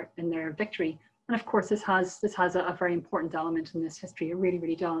 resulting in their victory. And of course, this has a very important element in this history. It really,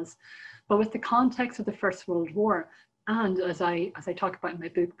 really does. But with the context of the First World War, and as I talk about in my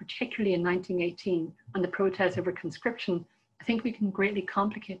book, particularly in 1918 and the protests over conscription, I think we can greatly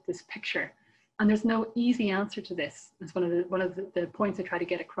complicate this picture. And there's no easy answer to this. It's one of the points I try to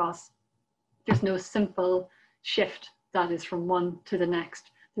get across. There's no simple shift that is from one to the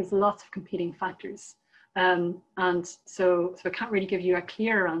next. There's lots of competing factors. And so I can't really give you a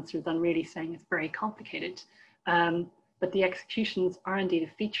clearer answer than really saying it's very complicated. But the executions are indeed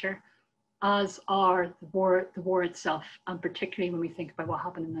a feature, as are the war itself, and particularly when we think about what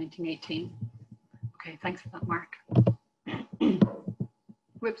happened in 1918. Okay, thanks for that, Mark.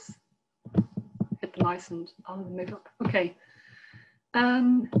 Whoops, hit the mouse and I'll move up. Okay,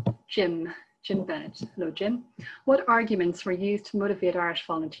 Jim Bennett. Hello, Jim. What arguments were used to motivate Irish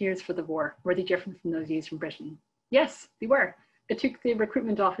volunteers for the war? Were they different from those used in Britain? Yes, they were. It took the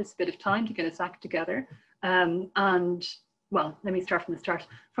recruitment office a bit of time to get its act together. Well, let me start from the start.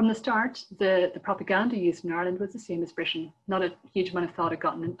 From the start, the propaganda used in Ireland was the same as Britain. Not a huge amount of thought had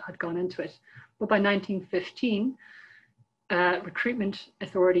gone into it. But by 1915, recruitment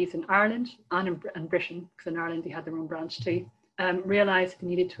authorities in Ireland and in Britain, because in Ireland they had their own branch too, realised they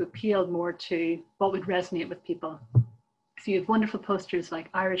needed to appeal more to what would resonate with people. So you have wonderful posters like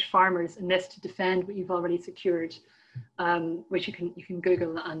Irish farmers enlist to defend what you've already secured, which you can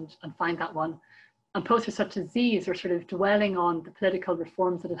Google and find that one. And posters such as these are sort of dwelling on the political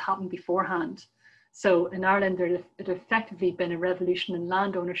reforms that had happened beforehand. So in Ireland, there had effectively been a revolution in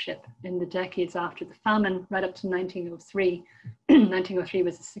land ownership in the decades after the famine, right up to 1903. 1903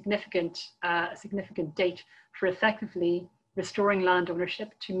 was a significant date for effectively restoring land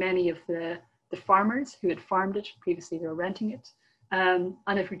ownership to many of the farmers who had farmed it. Previously, they were renting it. And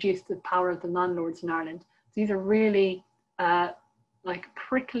it reduced the power of the landlords in Ireland. These are really like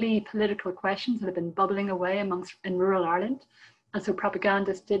prickly political questions that have been bubbling away in rural Ireland. And so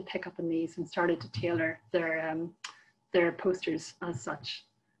propagandists did pick up on these and started to tailor their posters as such.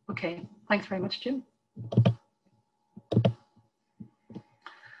 Okay, thanks very much, Jim.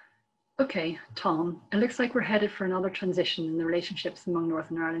 Okay, Tom, it looks like we're headed for another transition in the relationships among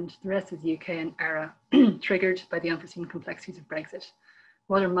Northern Ireland, the rest of the UK and ERA, triggered by the unforeseen complexities of Brexit.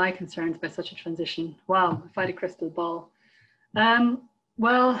 What are my concerns by such a transition? Wow, if I had a crystal ball.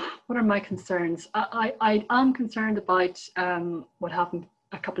 Well, what are my concerns? I am concerned about what happened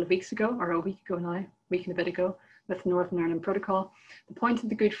a couple of weeks ago, or a week ago now, week and a bit ago, with the Northern Ireland Protocol. The point of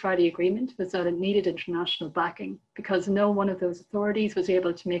the Good Friday Agreement was that it needed international backing because no one of those authorities was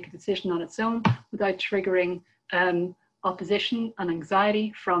able to make a decision on its own without triggering opposition and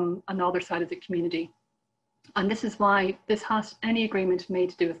anxiety from another side of the community. And this is why any agreement made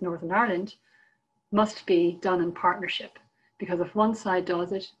to do with Northern Ireland must be done in partnership. Because if one side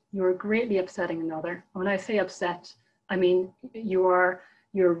does it, you're greatly upsetting another. And when I say upset, I mean you're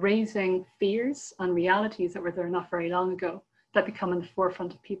raising fears and realities that were there not very long ago that become in the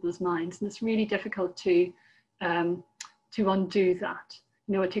forefront of people's minds. And it's really difficult to undo that.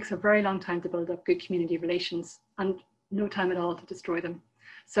 You know, it takes a very long time to build up good community relations and no time at all to destroy them.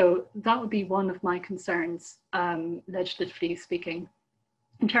 So that would be one of my concerns, legislatively speaking.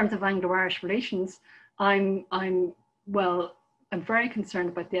 In terms of Anglo-Irish relations, I'm very concerned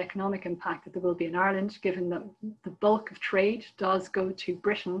about the economic impact that there will be in Ireland, given that the bulk of trade does go to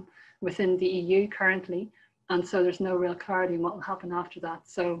Britain within the EU currently. And so there's no real clarity on what will happen after that.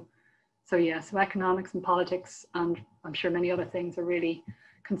 So economics and politics, and I'm sure many other things are really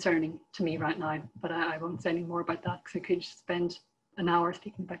concerning to me right now, but I won't say any more about that because I could spend an hour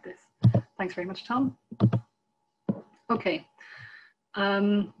speaking about this. Thanks very much, Tom. Okay.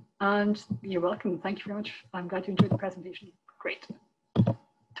 And you're welcome. Thank you very much. I'm glad you enjoyed the presentation. Great.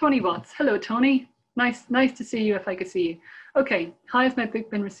 Tony Watts. Hello, Tony. Nice to see you if I could see you. Okay. How has my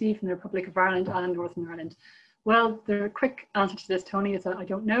book been received in the Republic of Ireland and Northern Ireland? Well, the quick answer to this, Tony, is that I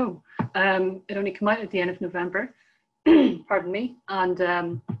don't know. It only came out at the end of November. Pardon me. And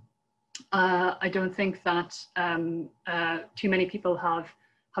I don't think that too many people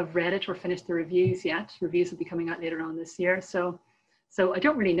have read it or finished the reviews yet. Reviews will be coming out later on this year. So I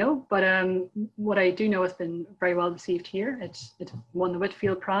don't really know, but what I do know has been very well received here. It won the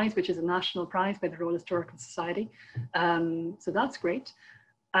Whitfield Prize, which is a national prize by the Royal Historical Society. So that's great.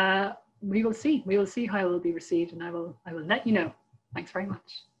 We will see. We will see how it will be received, and I will let you know. Thanks very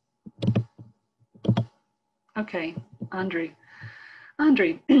much. Okay, Andrew.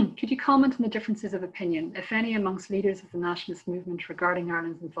 Andrew, could you comment on the differences of opinion, if any, amongst leaders of the nationalist movement regarding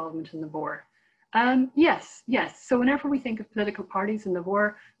Ireland's involvement in the war? Yes. So whenever we think of political parties in the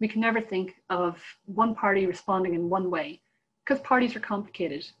war, we can never think of one party responding in one way, because parties are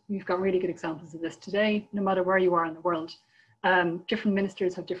complicated. We've got really good examples of this today, no matter where you are in the world. Different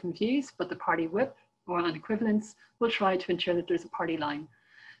ministers have different views, but the party whip or an equivalence will try to ensure that there's a party line.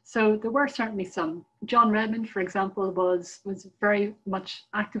 So there were certainly some. John Redmond, for example, was very much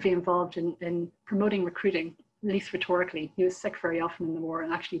actively involved in promoting recruiting, at least rhetorically. He was sick very often in the war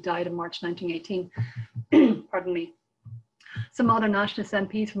and actually died in March 1918. Pardon me. Some other nationalist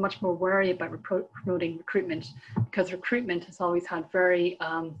MPs were much more wary about promoting recruitment, because recruitment has always had very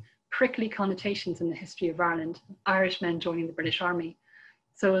prickly connotations in the history of Ireland, Irish men joining the British Army.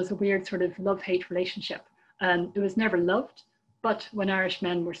 So it was a weird sort of love-hate relationship. It was never loved, but when Irish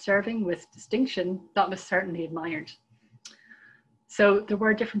men were serving with distinction, that was certainly admired. So there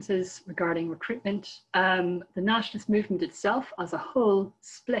were differences regarding recruitment. The nationalist movement itself as a whole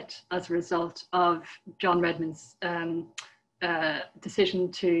split as a result of John Redmond's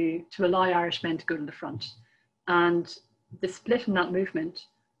decision to allow Irish men to go to the front. And the split in that movement,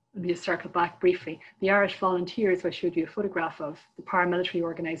 let me just circle back briefly, the Irish Volunteers, who I showed you a photograph of, the paramilitary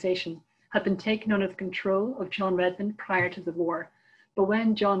organisation, had been taken under the control of John Redmond prior to the war. But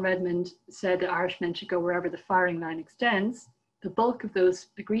when John Redmond said that Irishmen should go wherever the firing line extends, the bulk of those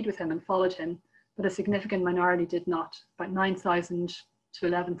agreed with him and followed him, but a significant minority did not, about 9,000 to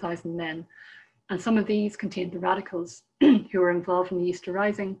 11,000 men. And some of these contained the radicals who were involved in the Easter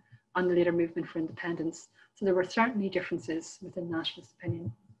Rising and the later movement for independence. So there were certainly differences within nationalist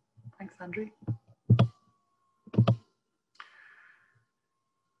opinion. Thanks, Andrew.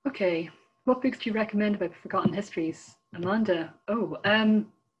 Okay, what books do you recommend about forgotten histories? Amanda, I'll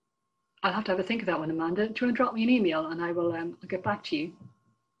have to have a think of that one, Amanda. Do you want to drop me an email and I will I'll get back to you.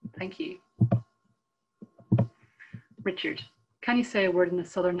 Thank you. Richard, can you say a word in the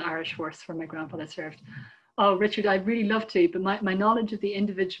Southern Irish horse where my grandfather served? Oh, Richard, I'd really love to, but my knowledge of the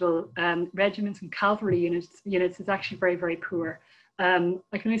individual regiments and cavalry units is actually very, very poor. I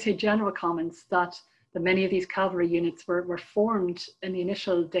can only say general comments that many of these cavalry units were formed in the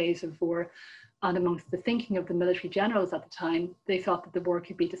initial days of war, and amongst the thinking of the military generals at the time, they thought that the war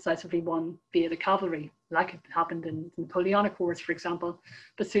could be decisively won via the cavalry, like it happened in the Napoleonic Wars, for example.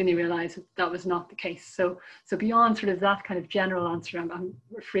 But soon they realized that was not the case. So beyond sort of that kind of general answer, I'm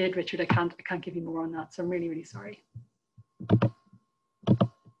afraid, Richard, I can't give you more on that. So I'm really, really sorry.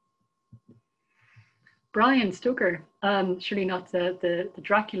 Brian Stoker, surely not the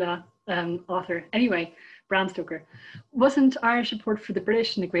Dracula author. Anyway, Bram Stoker. Wasn't Irish support for the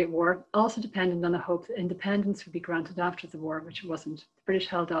British in the Great War also dependent on the hope that independence would be granted after the war, which it wasn't? The British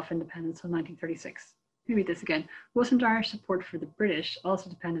held off independence until 1936. Let me read this again. Wasn't Irish support for the British also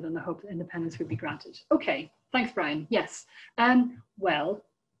dependent on the hope that independence would be granted? Okay, thanks, Brian. Yes. Well,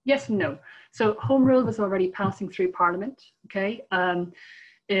 yes and no. So Home Rule was already passing through Parliament, okay?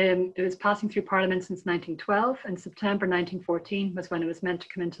 It was passing through Parliament since 1912, and September 1914 was when it was meant to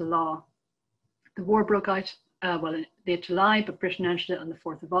come into law. The war broke out, in late July, but Britain entered it on the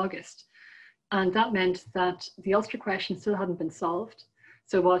 4th of August. And that meant that the Ulster question still hadn't been solved.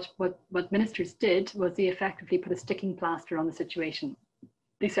 So what ministers did was they effectively put a sticking plaster on the situation.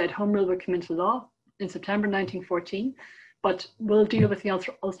 They said Home Rule would come into law in September 1914, but we'll deal with the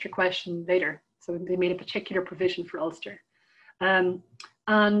Ulster question later. So they made a particular provision for Ulster.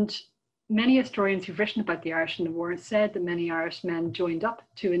 And many historians who've written about the Irish in the war said that many Irish men joined up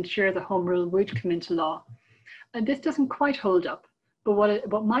to ensure the Home Rule would come into law. And this doesn't quite hold up, but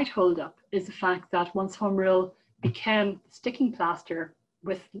what might hold up is the fact that once Home Rule became sticking plaster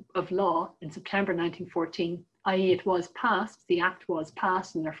of law in September 1914, i.e. it was passed, the Act was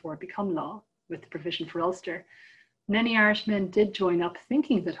passed and therefore become law with the provision for Ulster, many Irish men did join up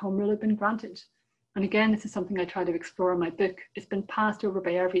thinking that Home Rule had been granted. And again, this is something I try to explore in my book. It's been passed over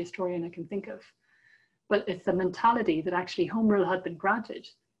by every historian I can think of. But it's the mentality that actually Home Rule had been granted.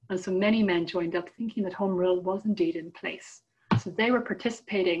 And so many men joined up thinking that Home Rule was indeed in place. So they were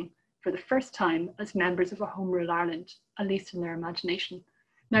participating for the first time as members of a Home Rule Ireland, at least in their imagination.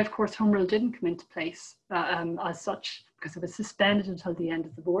 Now, of course, Home Rule didn't come into place as such because it was suspended until the end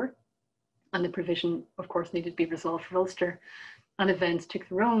of the war. And the provision, of course, needed to be resolved for Ulster. And events took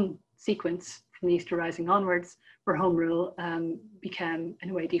their own sequence from the Easter Rising onwards, where Home Rule became,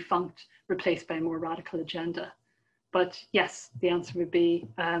 in a way, defunct, replaced by a more radical agenda. But yes, the answer would be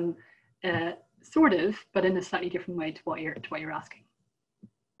sort of, but in a slightly different way to what you're asking.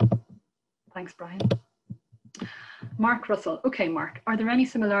 Thanks, Brian. Mark Russell. Okay, Mark, are there any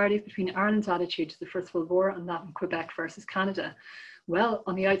similarities between Ireland's attitude to the First World War and that in Quebec versus Canada? Well,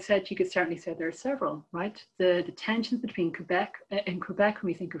 on the outset, you could certainly say there are several, right? The tensions between Quebec, when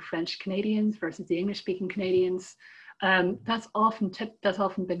we think of French Canadians versus the English-speaking Canadians, that's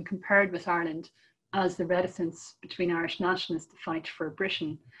often been compared with Ireland as the reticence between Irish nationalists to fight for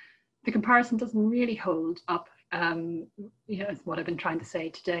Britain. The comparison doesn't really hold up, is what I've been trying to say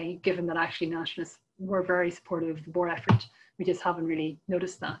today, given that actually nationalists were very supportive of the war effort. We just haven't really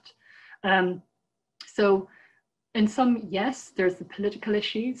noticed that. So in some, yes, there's the political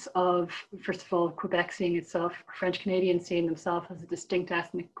issues of, first of all, Quebec seeing itself, or French Canadians seeing themselves as a distinct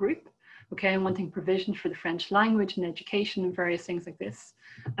ethnic group, okay, and wanting provision for the French language and education and various things like this.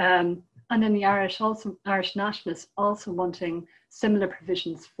 And then the Irish nationalists also wanting similar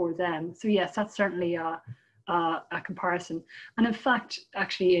provisions for them. So yes, that's certainly a comparison. And in fact,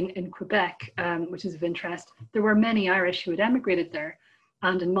 actually in Quebec, which is of interest, there were many Irish who had emigrated there.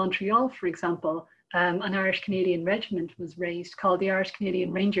 And in Montreal, for example, an Irish Canadian regiment was raised called the Irish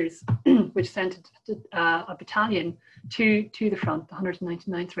Canadian Rangers, which sent a battalion to the front, the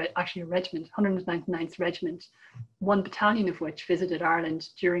 199th, actually a regiment, 199th Regiment, one battalion of which visited Ireland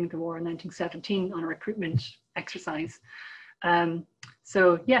during the war in 1917 on a recruitment exercise.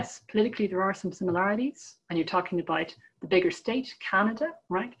 So yes, politically there are some similarities, and you're talking about the bigger state, Canada,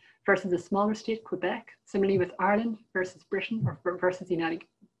 right, versus a smaller state, Quebec. Similarly with Ireland versus Britain, or versus the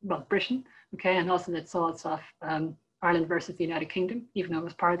Britain, okay, and also that saw itself Ireland versus the United Kingdom, even though it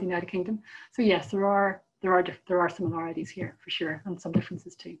was part of the United Kingdom. So yes, there are similarities here for sure, and some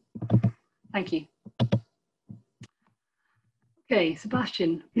differences too. Thank you. Okay,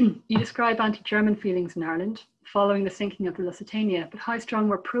 Sebastian, you describe anti-German feelings in Ireland following the sinking of the Lusitania, but how strong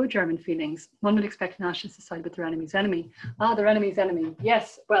were pro-German feelings? One would expect nationalists to side with their enemy's enemy. Ah, their enemy's enemy.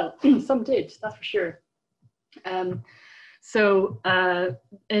 Yes, well, some did, that's for sure. In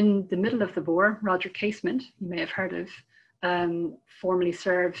the middle of the war, Roger Casement, you may have heard of, formerly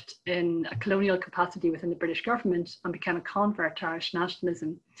served in a colonial capacity within the British government and became a convert to Irish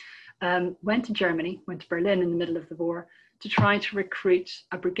nationalism. Went to Germany, went to Berlin in the middle of the war to try to recruit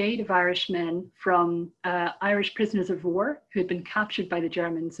a brigade of Irish men from Irish prisoners of war who had been captured by the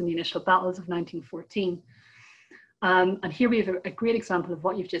Germans in the initial battles of 1914. And here we have a great example of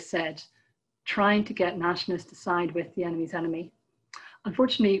what you've just said, trying to get nationalists to side with the enemy's enemy.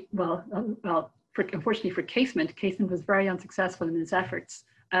 Unfortunately, unfortunately for Casement, Casement was very unsuccessful in his efforts.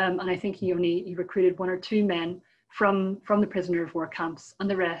 And I think he recruited 1 or 2 men from the prisoner of war camps, and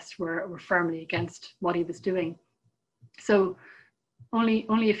the rest were firmly against what he was doing. So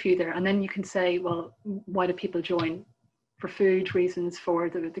only a few there. And then you can say, well, why do people join? For food reasons, for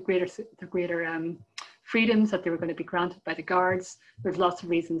the greater freedoms that they were going to be granted by the guards. There's lots of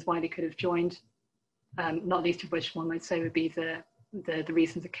reasons why they could have joined, not least of which one might say would be the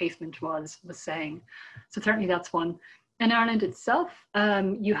reasons that Casement was saying. So certainly that's one. In Ireland itself,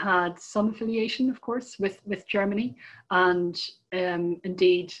 you had some affiliation, of course, with Germany. And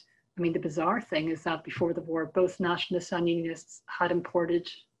indeed, I mean, the bizarre thing is that before the war, both nationalists and unionists had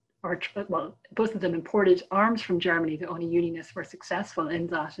imported, both of them imported arms from Germany. The only unionists were successful in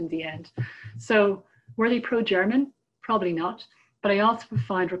that in the end. So were they pro-German? Probably not. But I also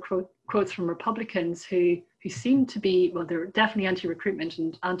find quotes from Republicans who seemed to be, well, they were definitely anti-recruitment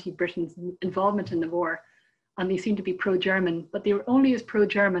and anti-Britain's involvement in the war. And they seemed to be pro-German, but they were only as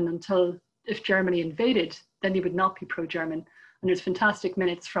pro-German until if Germany invaded, then they would not be pro-German. And there's fantastic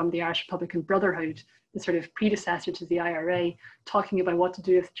minutes from the Irish Republican Brotherhood, the sort of predecessor to the IRA, talking about what to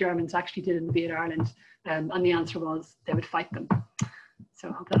do if the Germans actually did invade Ireland. And the answer was they would fight them. So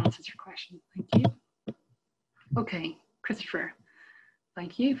I hope that answers your question. Thank you. Okay, Christopher,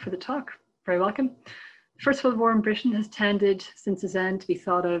 thank you for the talk. Very welcome. The First World War in Britain has tended since its end to be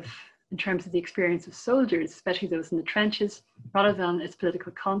thought of in terms of the experience of soldiers, especially those in the trenches, rather than its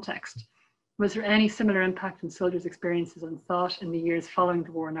political context. Was there any similar impact on soldiers' experiences on thought in the years following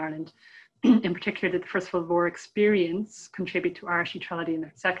the war in Ireland? In particular, did the First World War experience contribute to Irish neutrality in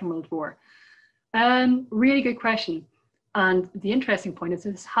the Second World War? Really good question. And the interesting point is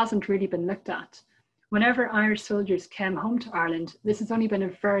this hasn't really been looked at. Whenever Irish soldiers came home to Ireland, this has only been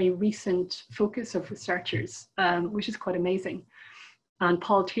a very recent focus of researchers, which is quite amazing. And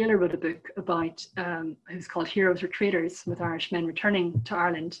Paul Taylor wrote a book about, it was called Heroes or Traitors, with Irish men returning to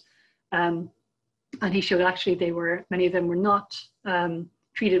Ireland. And he showed actually many of them were not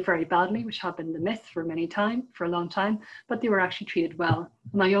treated very badly, which had been the myth for a long time, but they were actually treated well.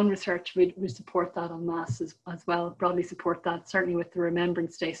 My own research would support that en masse as well, broadly support that, certainly with the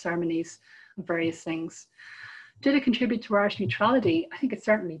Remembrance Day ceremonies and various things. Did it contribute to Irish neutrality? I think it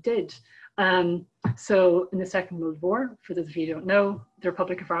certainly did. So in the Second World War, for those of you who don't know, the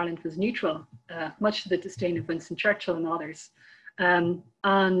Republic of Ireland was neutral, much to the disdain of Winston Churchill and others.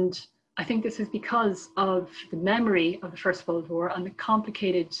 And I think this is because of the memory of the First World War and the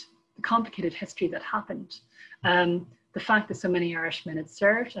complicated history that happened. The fact that so many Irishmen had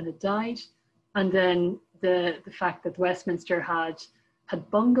served and had died, and then the fact that Westminster had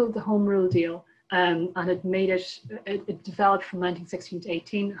bungled the Home Rule deal and had made it developed from 1916 to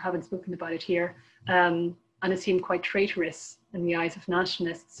 18, I haven't spoken about it here, and it seemed quite traitorous in the eyes of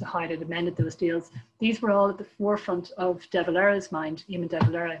nationalists how it had amended those deals. These were all at the forefront of De Valera's mind. Eamon De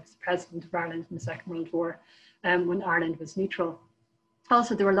Valera was president of Ireland in the Second World War when Ireland was neutral.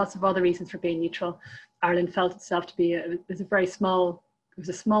 Also, there were lots of other reasons for being neutral. Ireland felt itself to be, it was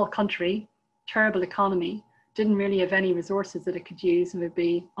a small country, terrible economy, didn't really have any resources that it could use and would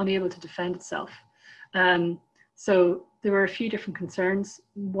be unable to defend itself. So there were a few different concerns.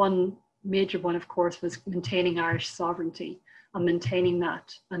 One major one, of course, was maintaining Irish sovereignty and maintaining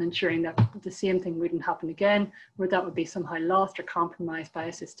that and ensuring that the same thing wouldn't happen again, where that would be somehow lost or compromised by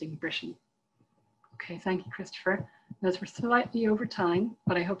assisting Britain. Okay, thank you, Christopher. As we're slightly over time,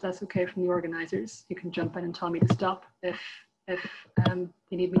 but I hope that's okay from the organisers. You can jump in and tell me to stop if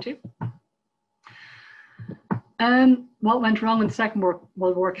you need me to. What went wrong when the Second World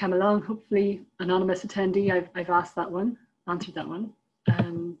War came along? Hopefully, anonymous attendee, I've asked that one, answered that one.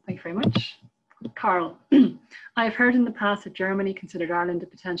 Thank you very much. Carl, I've heard in the past that Germany considered Ireland a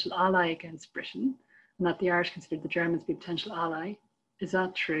potential ally against Britain, and that the Irish considered the Germans to be a potential ally. Is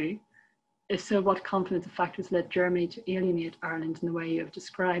that true? If so, what confluence of factors led Germany to alienate Ireland in the way you have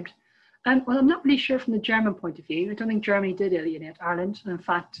described? Well, I'm not really sure from the German point of view. I don't think Germany did alienate Ireland. And in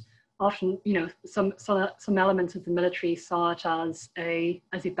fact, often, you know, some elements of the military saw it as a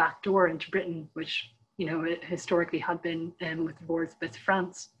backdoor into Britain, which, you know, it historically had been with the wars with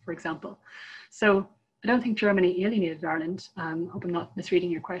France, for example. So I don't think Germany alienated Ireland. I hope I'm not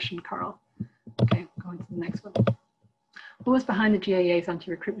misreading your question, Carl. Okay, going to the next one. What was behind the GAA's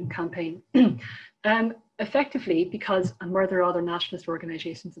anti-recruitment campaign? Effectively, because, and were there other nationalist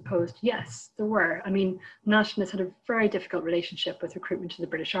organisations opposed? Yes, there were. I mean, nationalists had a very difficult relationship with recruitment to the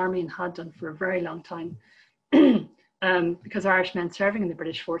British Army and had done for a very long time. Because Irish men serving in the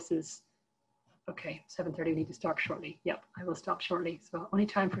British forces, okay, 7:30, we need to stop shortly. Yep, I will stop shortly. So only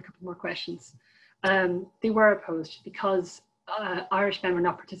time for a couple more questions. They were opposed because Irish men were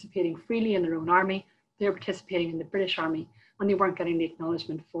not participating freely in their own army. They were participating in the British Army and they weren't getting the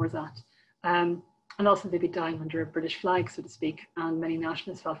acknowledgement for that. And also they'd be dying under a British flag, so to speak, and many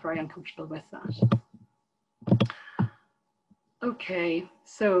nationalists felt very uncomfortable with that. Okay,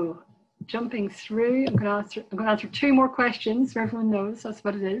 so jumping through, I'm going to answer 2 more questions so everyone knows that's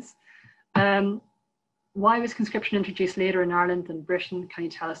what it is. Why was conscription introduced later in Ireland than Britain? Can you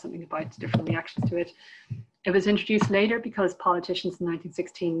tell us something about different reactions to it? It was introduced later because politicians in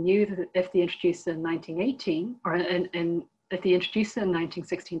 1916 knew that if they introduced it in 1918, or if they introduced it in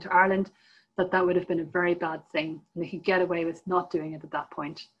 1916 to Ireland, that would have been a very bad thing, and they could get away with not doing it at that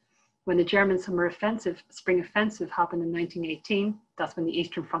point. When the German spring offensive happened in 1918, that's when the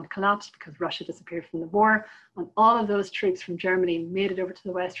Eastern Front collapsed because Russia disappeared from the war, and all of those troops from Germany made it over to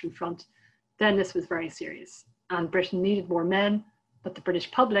the Western Front. Then this was very serious, and Britain needed more men, but the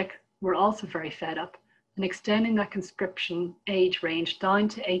British public were also very fed up, and extending that conscription age range down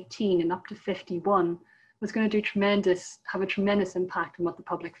to 18 and up to 51 was going to have a tremendous impact on what the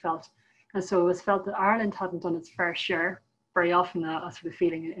public felt. And so it was felt that Ireland hadn't done its fair share. Very often a sort of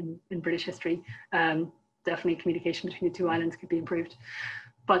feeling in British history. Definitely communication between the 2 islands could be improved.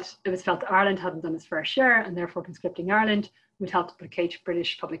 But it was felt that Ireland hadn't done its fair share, and therefore conscripting Ireland would help to placate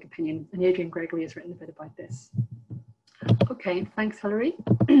British public opinion. And Adrian Gregory has written a bit about this. Okay, thanks, Hilary.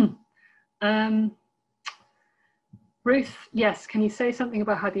 Ruth, yes, can you say something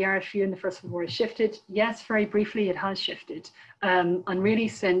about how the Irish view in the First World War has shifted? Yes, very briefly, it has shifted. And really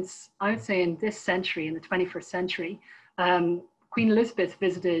since, I would say in this century, in the 21st century, Queen Elizabeth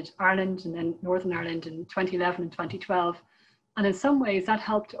visited Ireland and then Northern Ireland in 2011 and 2012. And in some ways that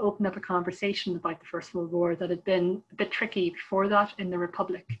helped to open up a conversation about the First World War that had been a bit tricky before that in the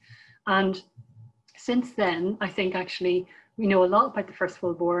Republic. And since then, I think actually we know a lot about the First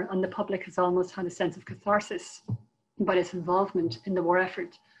World War, and the public has almost had a sense of catharsis about its involvement in the war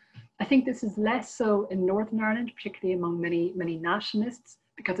effort. I think this is less so in Northern Ireland, particularly among many nationalists,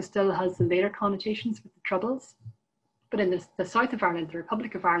 because it still has the later connotations with the Troubles. But in the south of Ireland, the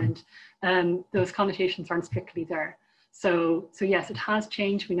Republic of Ireland, those connotations aren't strictly there. So yes, it has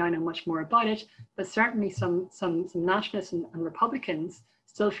changed. We now know much more about it, but certainly some nationalists and Republicans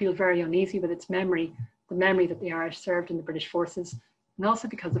still feel very uneasy with its memory, the memory that the Irish served in the British forces, and also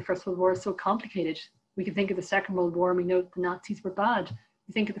because the First World War is so complicated. We can think of the Second World War and we know that the Nazis were bad.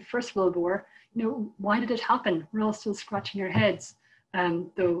 We think of the First World War, you know, why did it happen? We're all still scratching our heads,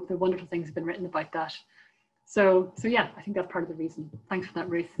 though the wonderful things have been written about that. So yeah, I think that's part of the reason. Thanks for that,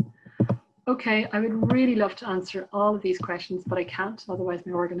 Ruth. Okay, I would really love to answer all of these questions, but I can't, otherwise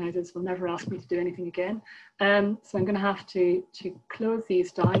my organisers will never ask me to do anything again. So I'm going to have to close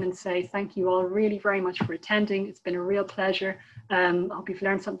these down and say thank you all really very much for attending. It's been a real pleasure. I hope you've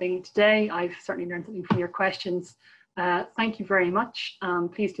learned something today. I've certainly learned something from your questions. Thank you very much.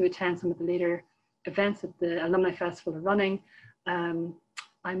 Please do attend some of the later events that the Alumni Festival are running. I'm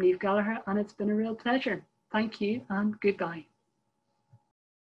Niamh Gallagher, and it's been a real pleasure. Thank you and goodbye.